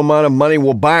don't, no amount of money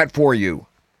will buy it for you.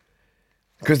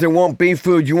 Because there won't be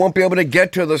food. You won't be able to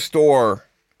get to the store.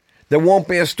 There won't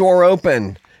be a store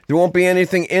open. There won't be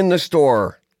anything in the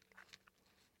store.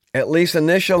 At least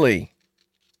initially.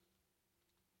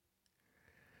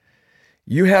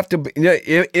 You have to,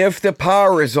 if the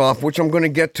power is off, which I'm going to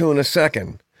get to in a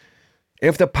second.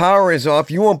 If the power is off,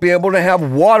 you won't be able to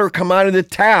have water come out of the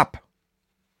tap.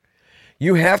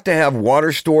 You have to have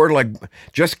water stored, like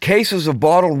just cases of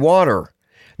bottled water.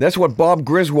 That's what Bob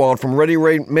Griswold from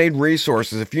Ready-Made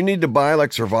Resources. If you need to buy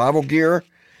like survival gear,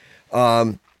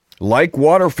 like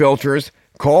water filters,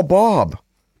 call Bob.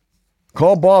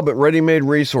 Call Bob at Ready-Made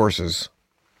Resources.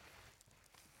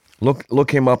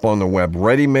 Look him up on the web,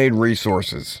 Ready-Made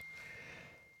Resources.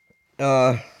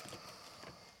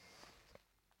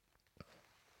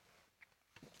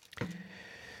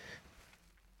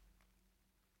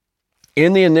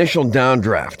 In the initial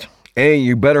downdraft,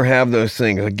 you better have those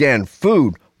things. Again,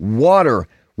 food, water,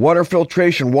 water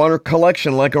filtration, water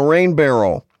collection like a rain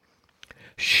barrel,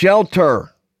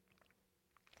 shelter,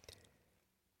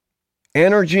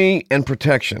 energy, and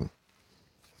protection.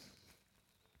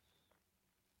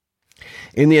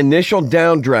 In the initial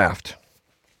downdraft,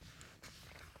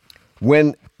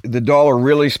 when the dollar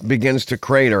really begins to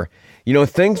crater,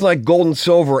 things like gold and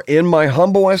silver, in my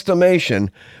humble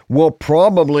estimation, will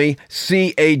probably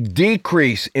see a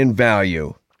decrease in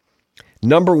value.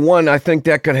 Number one, I think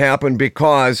that could happen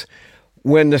because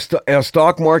when the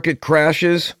stock market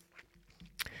crashes,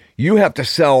 you have to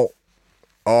sell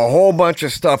a whole bunch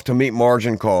of stuff to meet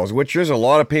margin calls, which there's a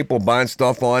lot of people buying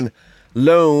stuff on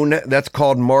loan. That's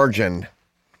called margin.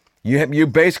 You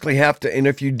basically have to, and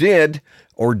if you did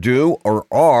or do or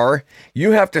are,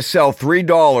 you have to sell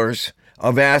 $3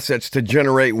 of assets to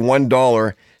generate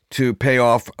 $1 to pay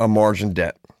off a margin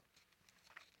debt.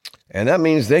 And that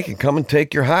means they can come and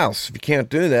take your house. If you can't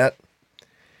do that,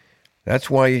 that's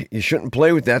why you shouldn't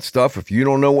play with that stuff if you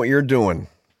don't know what you're doing.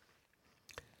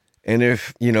 And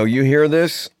if, you hear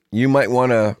this, you might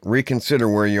want to reconsider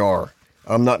where you are.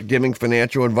 I'm not giving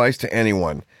financial advice to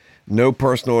anyone. No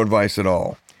personal advice at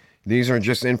all. These are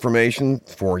just information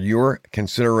for your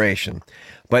consideration.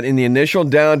 But in the initial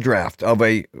downdraft of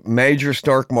a major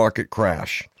stock market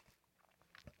crash,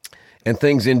 and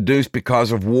things induced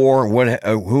because of war,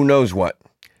 who knows what,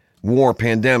 war,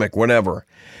 pandemic, whatever,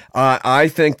 I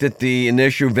think that the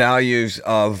initial values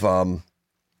of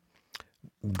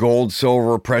gold,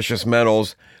 silver, precious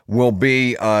metals will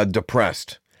be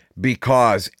depressed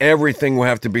because everything will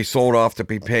have to be sold off to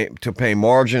pay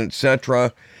margin,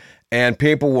 etc. And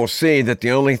people will see that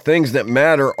the only things that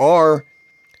matter are,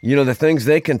 the things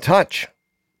they can touch.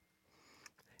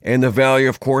 And the value,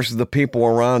 of course, of the people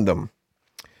around them.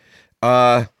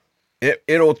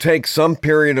 It'll take some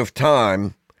period of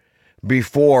time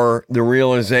before the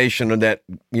realization of that,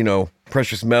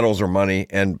 precious metals are money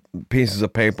and pieces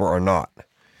of paper are not.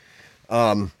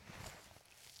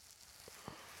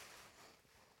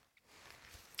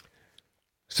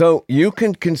 So you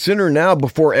can consider now,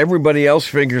 before everybody else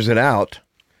figures it out,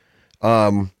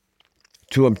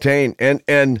 to obtain,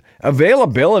 and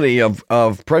availability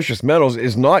of precious metals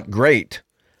is not great.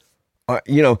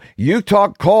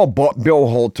 Call Bill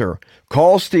Holter,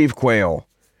 call Steve Quayle,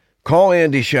 call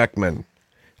Andy Scheckman.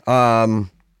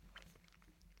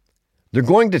 They're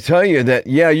going to tell you that,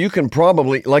 you can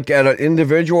probably, like at an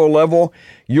individual level,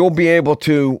 you'll be able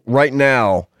to right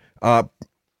now,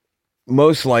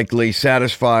 most likely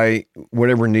satisfy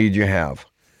whatever need you have.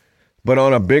 But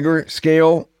on a bigger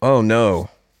scale, oh no.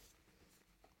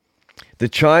 The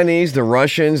Chinese, the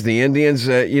Russians, the Indians,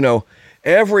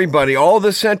 everybody, all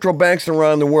the central banks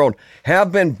around the world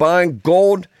have been buying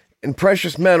gold and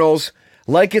precious metals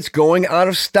like it's going out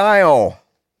of style.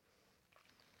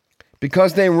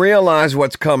 Because they realize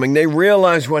what's coming. They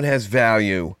realize what has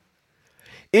value.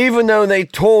 Even though they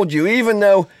told you,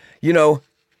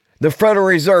 the Federal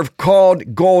Reserve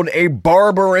called gold a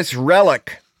barbarous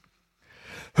relic.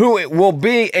 Who it will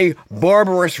be a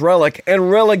barbarous relic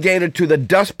and relegated to the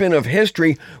dustbin of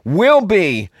history will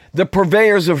be the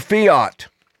purveyors of fiat.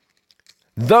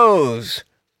 Those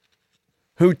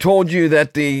who told you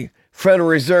that the Federal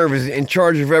Reserve is in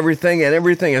charge of everything and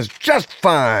everything is just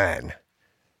fine.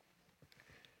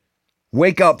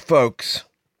 Wake up, folks.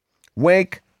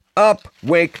 Wake up,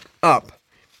 wake up.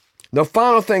 The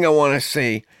final thing I want to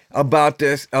see about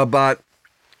this, about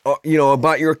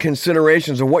about your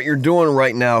considerations of what you're doing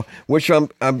right now, which I'm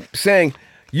saying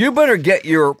you better get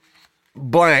your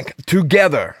blank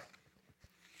together.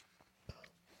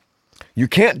 You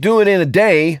can't do it in a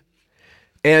day.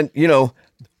 And,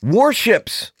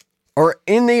 warships are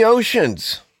in the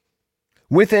oceans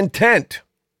with intent.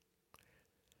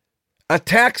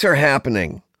 Attacks are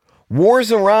happening.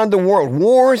 Wars around the world.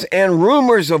 Wars and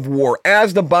rumors of war,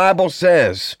 as the Bible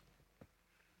says.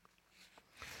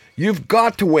 You've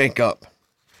got to wake up.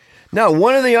 Now,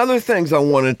 one of the other things I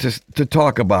wanted to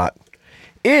talk about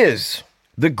is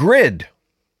the grid.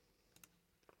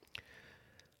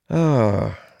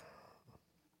 I'm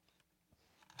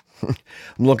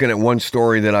looking at one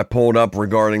story that I pulled up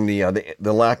regarding the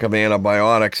lack of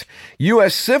antibiotics.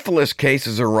 U.S. syphilis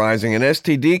cases are rising, and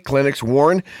STD clinics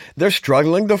warn they're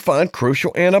struggling to find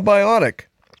crucial antibiotic.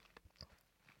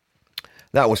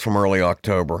 That was from early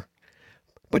October.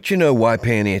 But why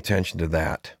pay any attention to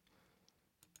that?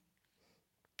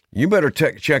 You better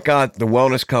check out the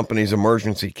wellness company's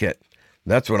emergency kit.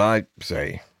 That's what I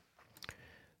say.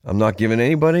 I'm not giving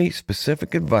anybody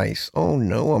specific advice. Oh,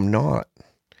 no, I'm not.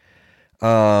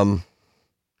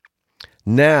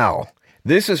 Now,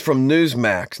 this is from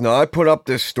Newsmax. Now, I put up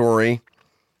this story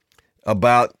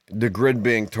about the grid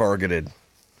being targeted,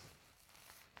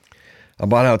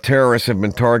 about how terrorists have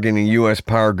been targeting U.S.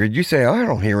 power grid. You say, I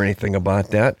don't hear anything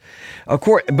about that. Of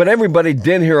course, but everybody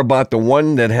did hear about the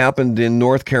one that happened in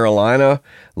North Carolina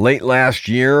late last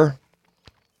year.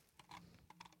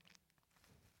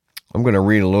 I'm going to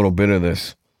read a little bit of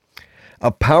this. A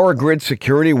power grid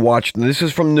security watch, this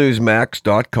is from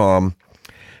Newsmax.com.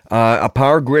 A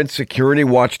power grid security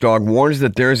watchdog warns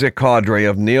that there's a cadre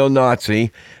of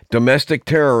neo-Nazi domestic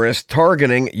terrorists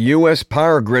targeting U.S.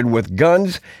 power grid with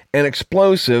guns and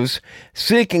explosives,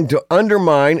 seeking to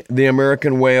undermine the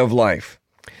American way of life.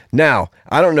 Now,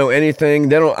 I don't know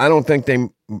anything. I don't think they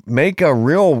make a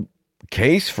real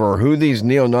case for who these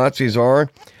neo-Nazis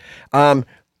are.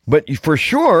 But for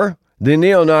sure, the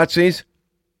neo-Nazis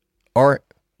are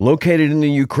located in the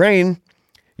Ukraine.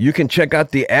 You can check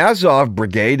out the Azov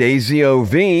Brigade,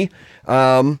 AZOV,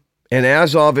 and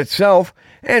Azov itself,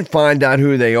 and find out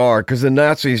who they are, because the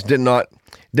Nazis did not,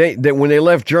 when they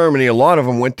left Germany, a lot of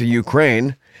them went to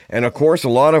Ukraine, and of course, a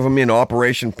lot of them in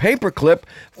Operation Paperclip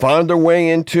found their way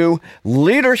into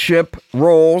leadership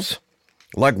roles,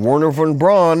 like Werner von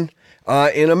Braun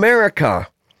in America.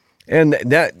 And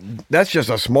that's just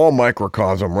a small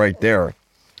microcosm right there.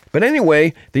 But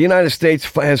anyway, the United States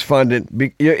has funded,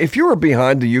 if you were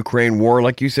behind the Ukraine war,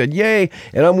 like you said, yay,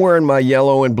 and I'm wearing my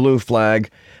yellow and blue flag,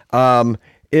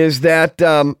 is that,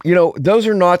 those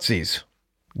are Nazis.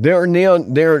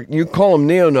 You call them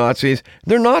neo-Nazis,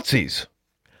 they're Nazis.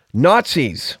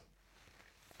 Nazis.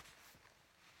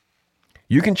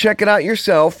 You can check it out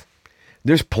yourself.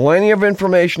 There's plenty of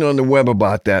information on the web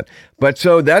about that. But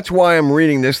so that's why I'm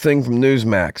reading this thing from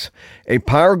Newsmax. A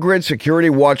power grid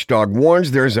security watchdog warns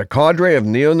there's a cadre of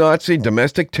neo-Nazi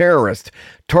domestic terrorists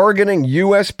targeting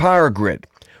U.S. power grid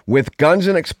with guns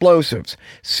and explosives,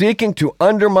 seeking to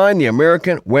undermine the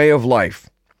American way of life.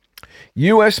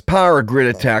 U.S. power grid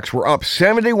attacks were up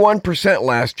 71%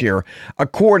 last year,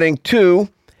 according to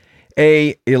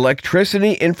a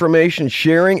Electricity Information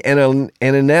Sharing and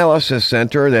Analysis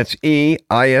Center, that's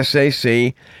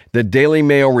EISAC, the Daily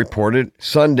Mail reported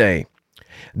Sunday.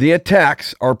 The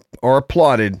attacks are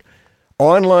plotted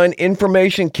online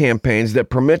information campaigns that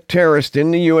permit terrorists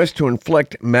in the U.S. to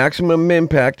inflict maximum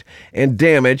impact and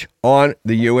damage on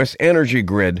the U.S. energy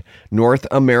grid. North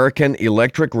American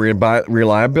Electric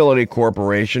Reliability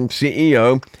Corporation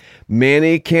CEO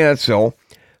Manny Cancel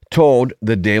told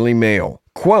the Daily Mail,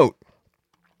 quote,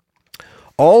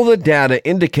 "All the data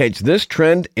indicates this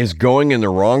trend is going in the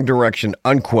wrong direction,"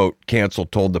 unquote, Cancel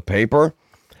told the paper.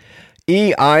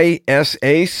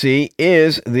 EISAC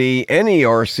is the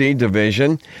NERC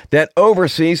division that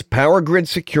oversees power grid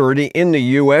security in the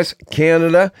U.S.,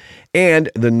 Canada, and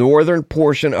the northern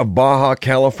portion of Baja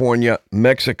California,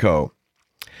 Mexico.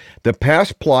 The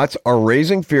past plots are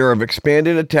raising fear of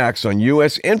expanded attacks on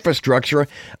U.S. infrastructure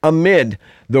amid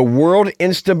the world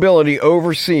instability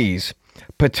overseas,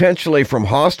 potentially from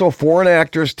hostile foreign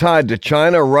actors tied to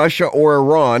China, Russia, or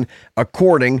Iran,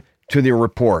 according to the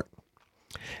report.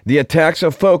 The attacks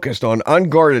have focused on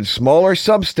unguarded smaller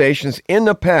substations in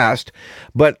the past,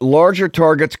 but larger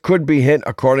targets could be hit,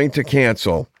 according to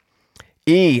Cancel.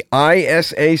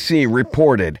 EISAC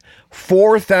reported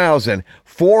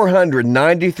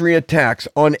 4,493 attacks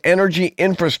on energy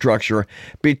infrastructure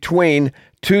between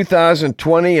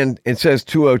 2020 and it says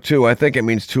 202. I think it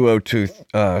means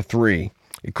 2023.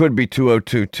 It could be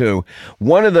 2022.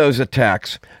 One of those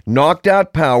attacks knocked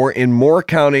out power in Moore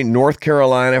County, North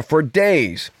Carolina for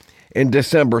days in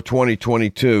December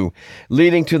 2022,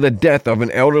 leading to the death of an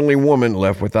elderly woman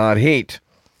left without heat.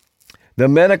 The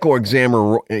medical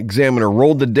examiner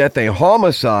ruled the death a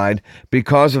homicide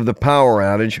because of the power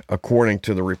outage, according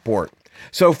to the report.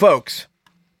 So, folks,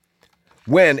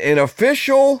 when an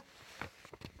official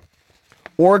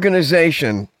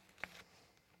organization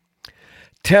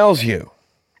tells you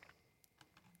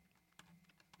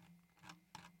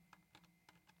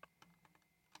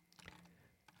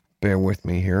bear with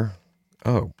me here.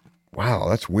 Oh, wow,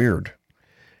 that's weird.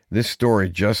 This story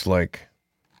just like...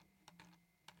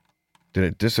 Did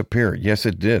it disappear? Yes,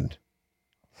 it did.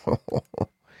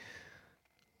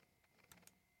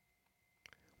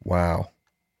 Wow.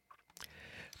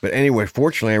 But anyway,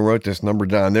 fortunately, I wrote this number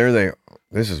down.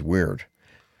 This is weird.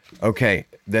 Okay,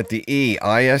 that the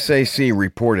ISAC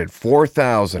reported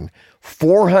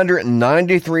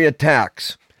 4,493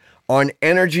 attacks on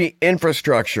energy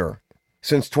infrastructure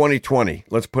since 2020.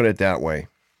 Let's put it that way.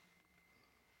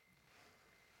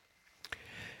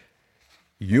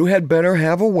 You had better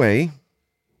have a way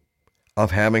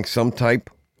of having some type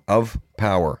of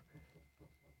power.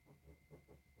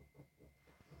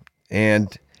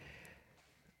 And,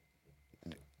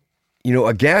 you know,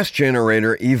 a gas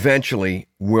generator eventually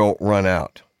will run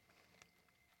out.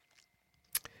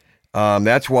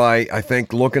 That's why I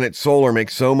think looking at solar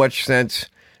makes so much sense,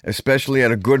 especially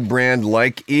at a good brand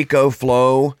like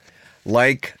EcoFlow,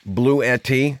 like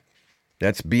Bluetti,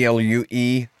 that's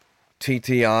BLUETTI,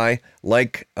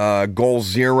 like Goal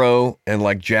Zero, and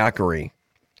like Jackery.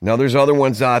 Now, there's other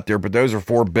ones out there, but those are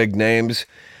 4 big names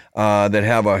that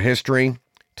have a history.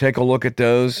 Take a look at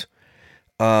those.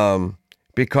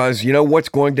 Because you know what's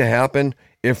going to happen?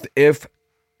 If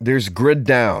there's grid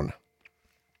down,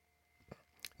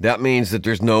 that means that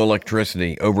there's no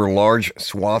electricity over large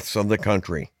swaths of the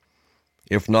country,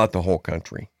 if not the whole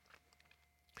country.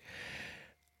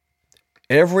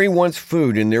 Everyone's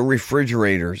food in their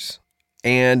refrigerators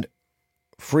and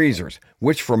freezers,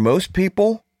 which for most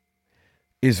people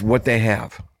is what they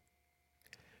have.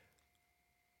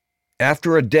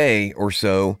 After a day or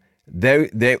so,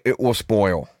 it will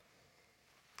spoil.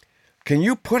 Can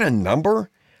you put a number?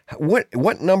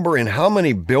 What number and how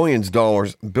many billions of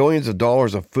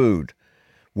dollars of food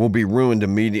will be ruined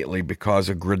immediately because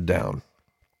of grid down?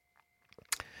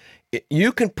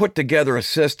 You can put together a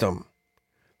system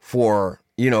for,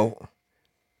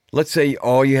 let's say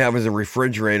all you have is a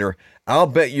refrigerator. I'll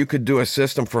bet you could do a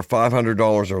system for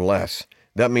 $500 or less.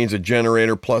 That means a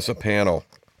generator plus a panel.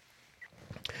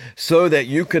 So that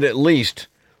you could at least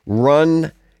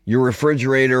run your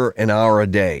refrigerator an hour a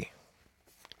day.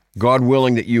 God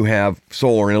willing that you have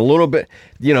solar, and a little bit,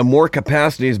 more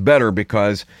capacity is better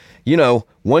because,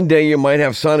 one day you might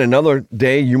have sun, another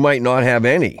day you might not have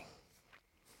any.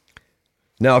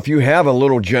 Now, if you have a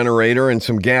little generator and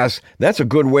some gas, that's a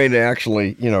good way to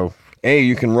actually,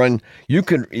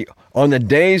 on the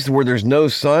days where there's no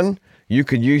sun, you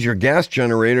could use your gas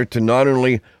generator to not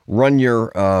only run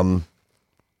your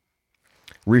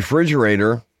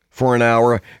refrigerator for an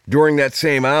hour, during that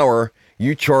same hour,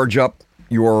 you charge up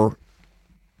your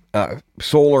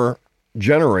solar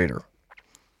generator.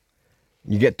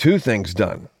 You get 2 things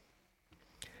done.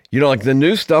 Like the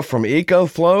new stuff from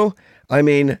EcoFlow,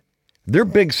 they're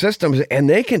big systems and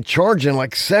they can charge in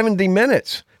like 70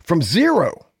 minutes from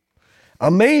zero.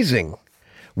 Amazing.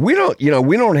 We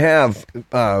don't have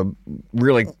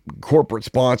really corporate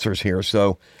sponsors here.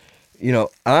 So,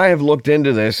 I have looked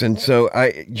into this, and so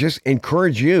I just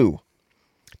encourage you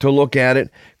to look at it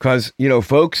because,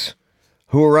 folks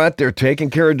who are out there taking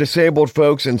care of disabled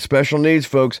folks and special needs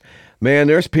folks, man,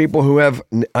 there's people who have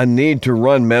a need to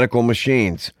run medical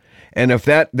machines. And if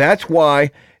that's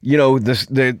why,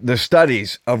 the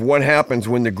studies of what happens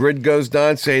when the grid goes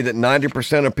down say that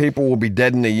 90% of people will be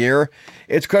dead in a year.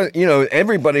 It's because,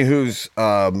 everybody who's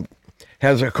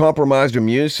has a compromised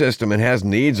immune system and has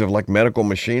needs of like medical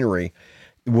machinery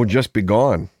will just be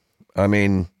gone.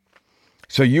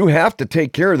 So you have to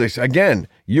take care of this. Again,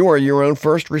 you are your own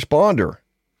first responder.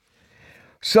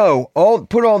 So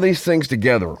put all these things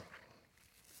together,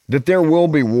 that there will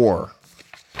be war,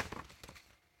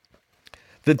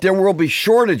 that there will be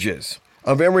shortages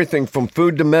of everything from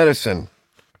food to medicine,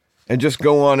 and just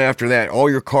go on after that, all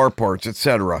your car parts,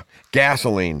 etc.,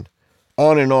 gasoline,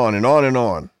 on and on and on and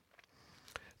on.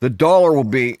 The dollar will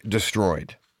be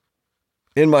destroyed,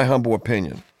 in my humble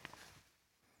opinion.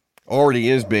 Already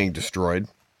is being destroyed.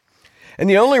 And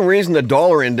the only reason the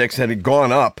dollar index had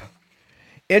gone up,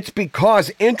 it's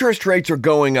because interest rates are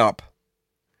going up.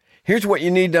 Here's what you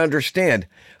need to understand.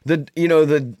 The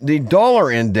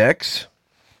dollar index,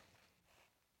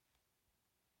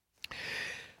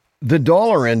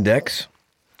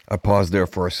 I paused there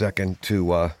for a second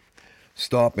to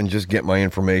stop and just get my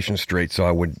information straight so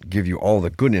I would give you all the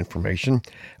good information.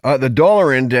 The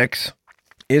dollar index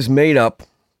is made up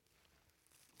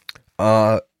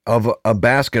of a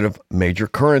basket of major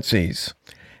currencies,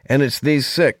 and it's these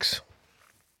 6.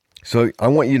 So I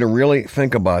want you to really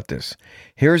think about this.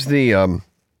 Here's the,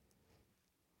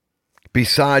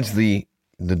 besides the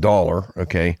dollar,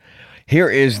 okay, here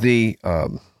is the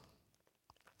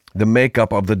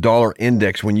makeup of the dollar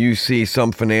index when you see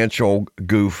some financial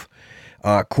goof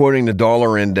quoting the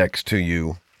dollar index to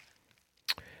you.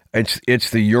 It's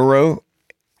the euro,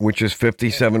 which is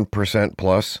 57%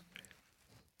 plus.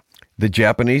 The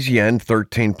Japanese yen,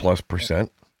 13+%.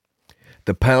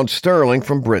 The pound sterling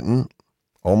from Britain,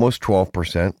 almost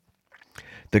 12%.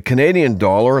 The Canadian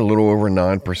dollar, a little over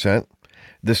 9%.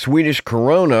 The Swedish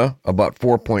krona, about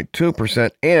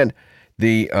 4.2%. And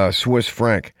the Swiss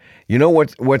franc. You know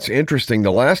what's interesting?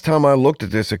 The last time I looked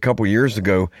at this a couple years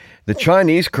ago, the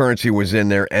Chinese currency was in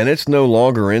there, and it's no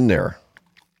longer in there,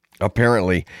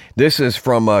 apparently. This is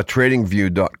from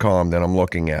tradingview.com that I'm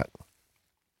looking at.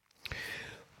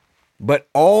 But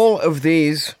all of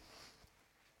these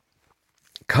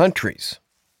countries,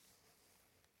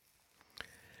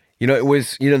 it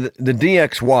was, the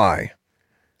DXY,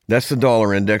 that's the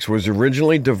dollar index, was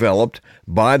originally developed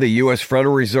by the U.S.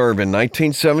 Federal Reserve in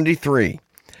 1973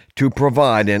 to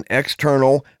provide an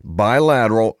external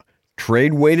bilateral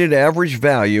trade-weighted average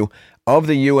value of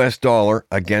the U.S. dollar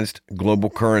against global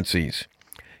currencies.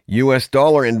 U.S.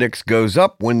 dollar index goes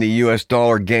up when the U.S.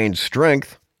 dollar gains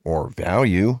strength or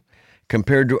value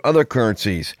compared to other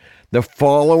currencies. The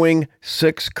following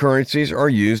 6 currencies are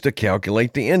used to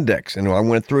calculate the index. And I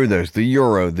went through those: the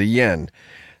euro, the yen,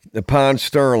 the pound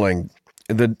sterling,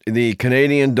 the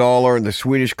Canadian dollar, the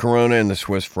Swedish krona, and the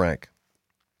Swiss franc.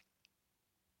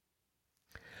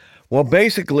 Well,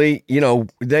 basically, the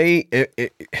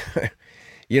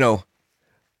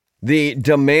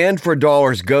demand for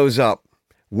dollars goes up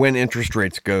when interest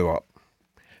rates go up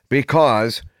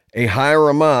because a higher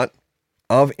amount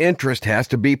of interest has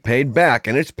to be paid back,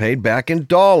 and it's paid back in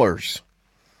dollars.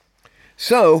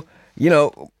 So,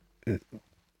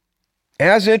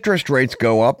 as interest rates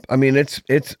go up,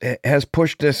 it has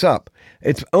pushed this up.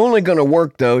 It's only going to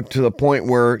work, though, to the point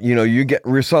where, you get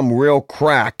some real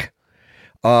crack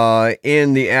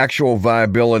in the actual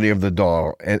viability of the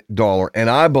dollar, and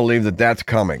I believe that that's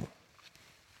coming.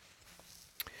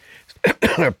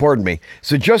 Pardon me.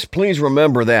 So just please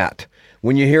remember that.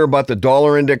 When you hear about the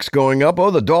dollar index going up,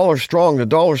 the dollar's strong, the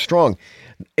dollar's strong.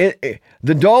 The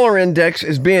dollar index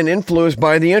is being influenced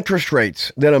by the interest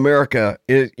rates that America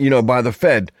is, by the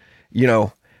Fed,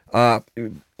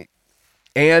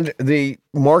 and the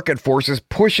market forces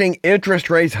pushing interest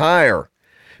rates higher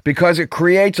because it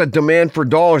creates a demand for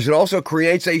dollars. It also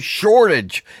creates a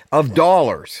shortage of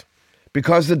dollars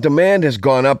because the demand has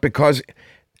gone up because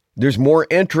there's more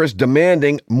interest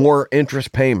demanding more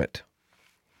interest payment.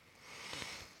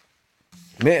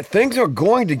 Man, things are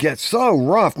going to get so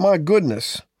rough, my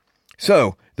goodness.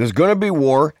 So, there's going to be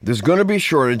war, there's going to be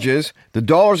shortages, the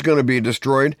dollar's going to be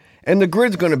destroyed, and the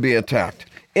grid's going to be attacked.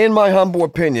 In my humble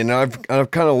opinion, I've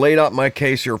kind of laid out my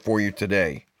case here for you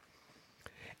today.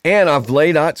 And I've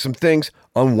laid out some things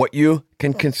on what you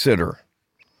can consider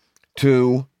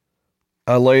to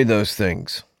allay those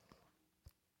things.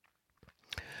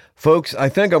 Folks, I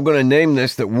think I'm going to name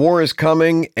this that war is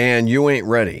coming and you ain't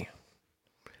ready.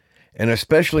 And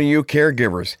especially you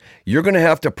caregivers, you're going to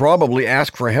have to probably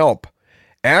ask for help.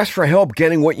 Ask for help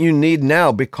getting what you need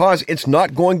now because it's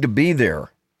not going to be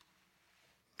there.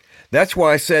 That's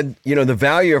why I said, the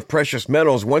value of precious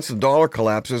metals, once the dollar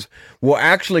collapses, will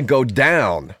actually go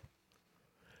down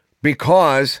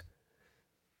because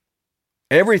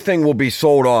everything will be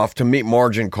sold off to meet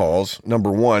margin calls,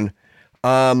 number one,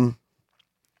 and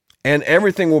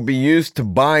everything will be used to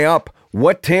buy up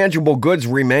what tangible goods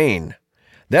remain.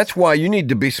 That's why you need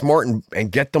to be smart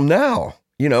and get them now.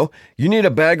 You need a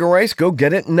bag of rice, go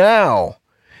get it now.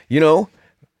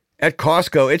 At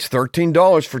Costco, it's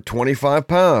 $13 for 25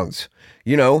 pounds.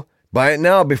 Buy it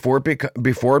now before it becomes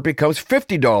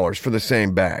 $50 for the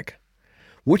same bag,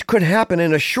 which could happen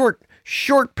in a short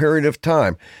period of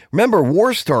time. Remember,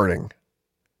 war starting.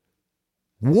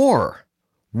 War,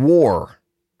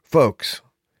 folks.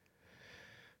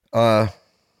 I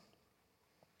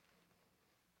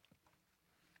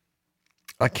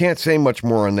can't say much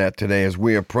more on that today as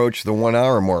we approach the 1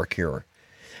 hour mark here.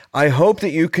 I hope that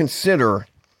you consider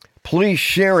please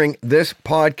sharing this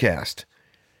podcast.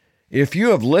 If you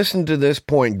have listened to this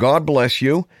point, God bless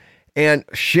you. And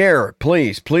share,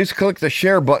 please. Please click the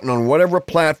share button on whatever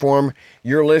platform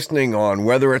you're listening on,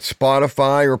 whether it's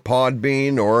Spotify or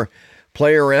Podbean or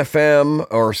Player FM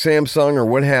or Samsung or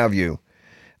what have you.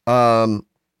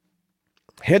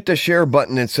 Hit the share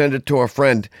button and send it to a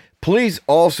friend. Please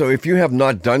also, if you have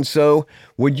not done so,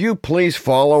 would you please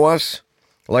follow us?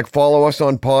 Like follow us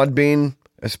on Podbean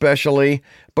especially,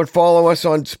 but follow us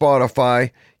on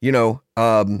Spotify. You know,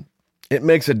 it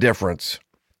makes a difference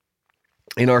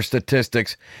in our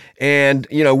statistics. And,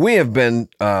 you know, we have been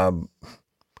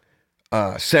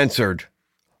censored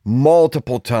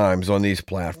multiple times on these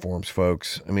platforms,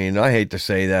 folks. I mean, I hate to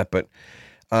say that, but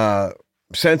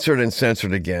censored and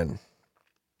censored again.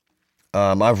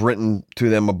 I've written to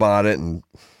them about it, and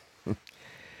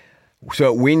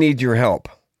so we need your help.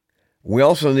 We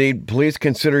also need, please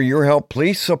consider your help.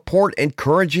 Please support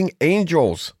Encouraging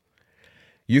Angels.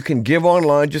 You can give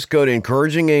online. Just go to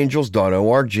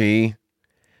encouragingangels.org.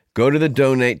 Go to the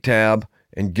donate tab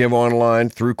and give online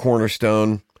through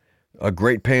Cornerstone, a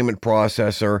great payment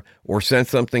processor, or send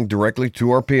something directly to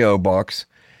our P.O. box.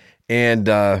 And,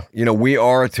 you know, we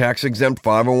are a tax-exempt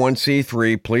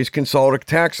 501c3. Please consult a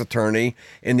tax attorney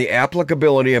in the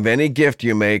applicability of any gift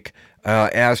you make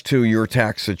as to your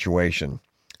tax situation.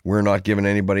 We're not giving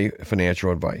anybody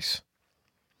financial advice.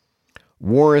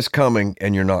 War is coming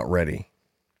and you're not ready.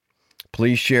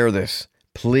 Please share this.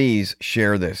 Please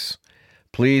share this.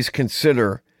 Please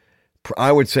consider,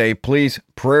 I would say, please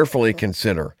prayerfully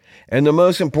consider. And the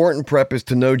most important prep is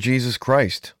to know Jesus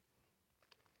Christ.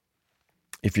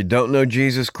 If you don't know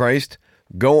Jesus Christ,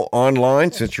 go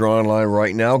online, since you're online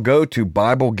right now, go to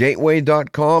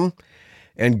BibleGateway.com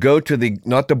and go to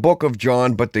not the book of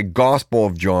John, but the Gospel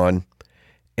of John,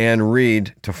 and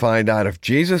read to find out if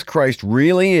Jesus Christ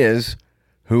really is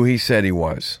who he said he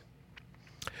was.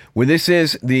 Well, this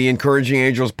is the Encouraging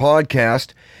Angels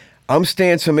podcast. I'm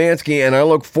Stan Szymanski, and I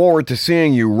look forward to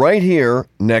seeing you right here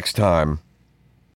next time.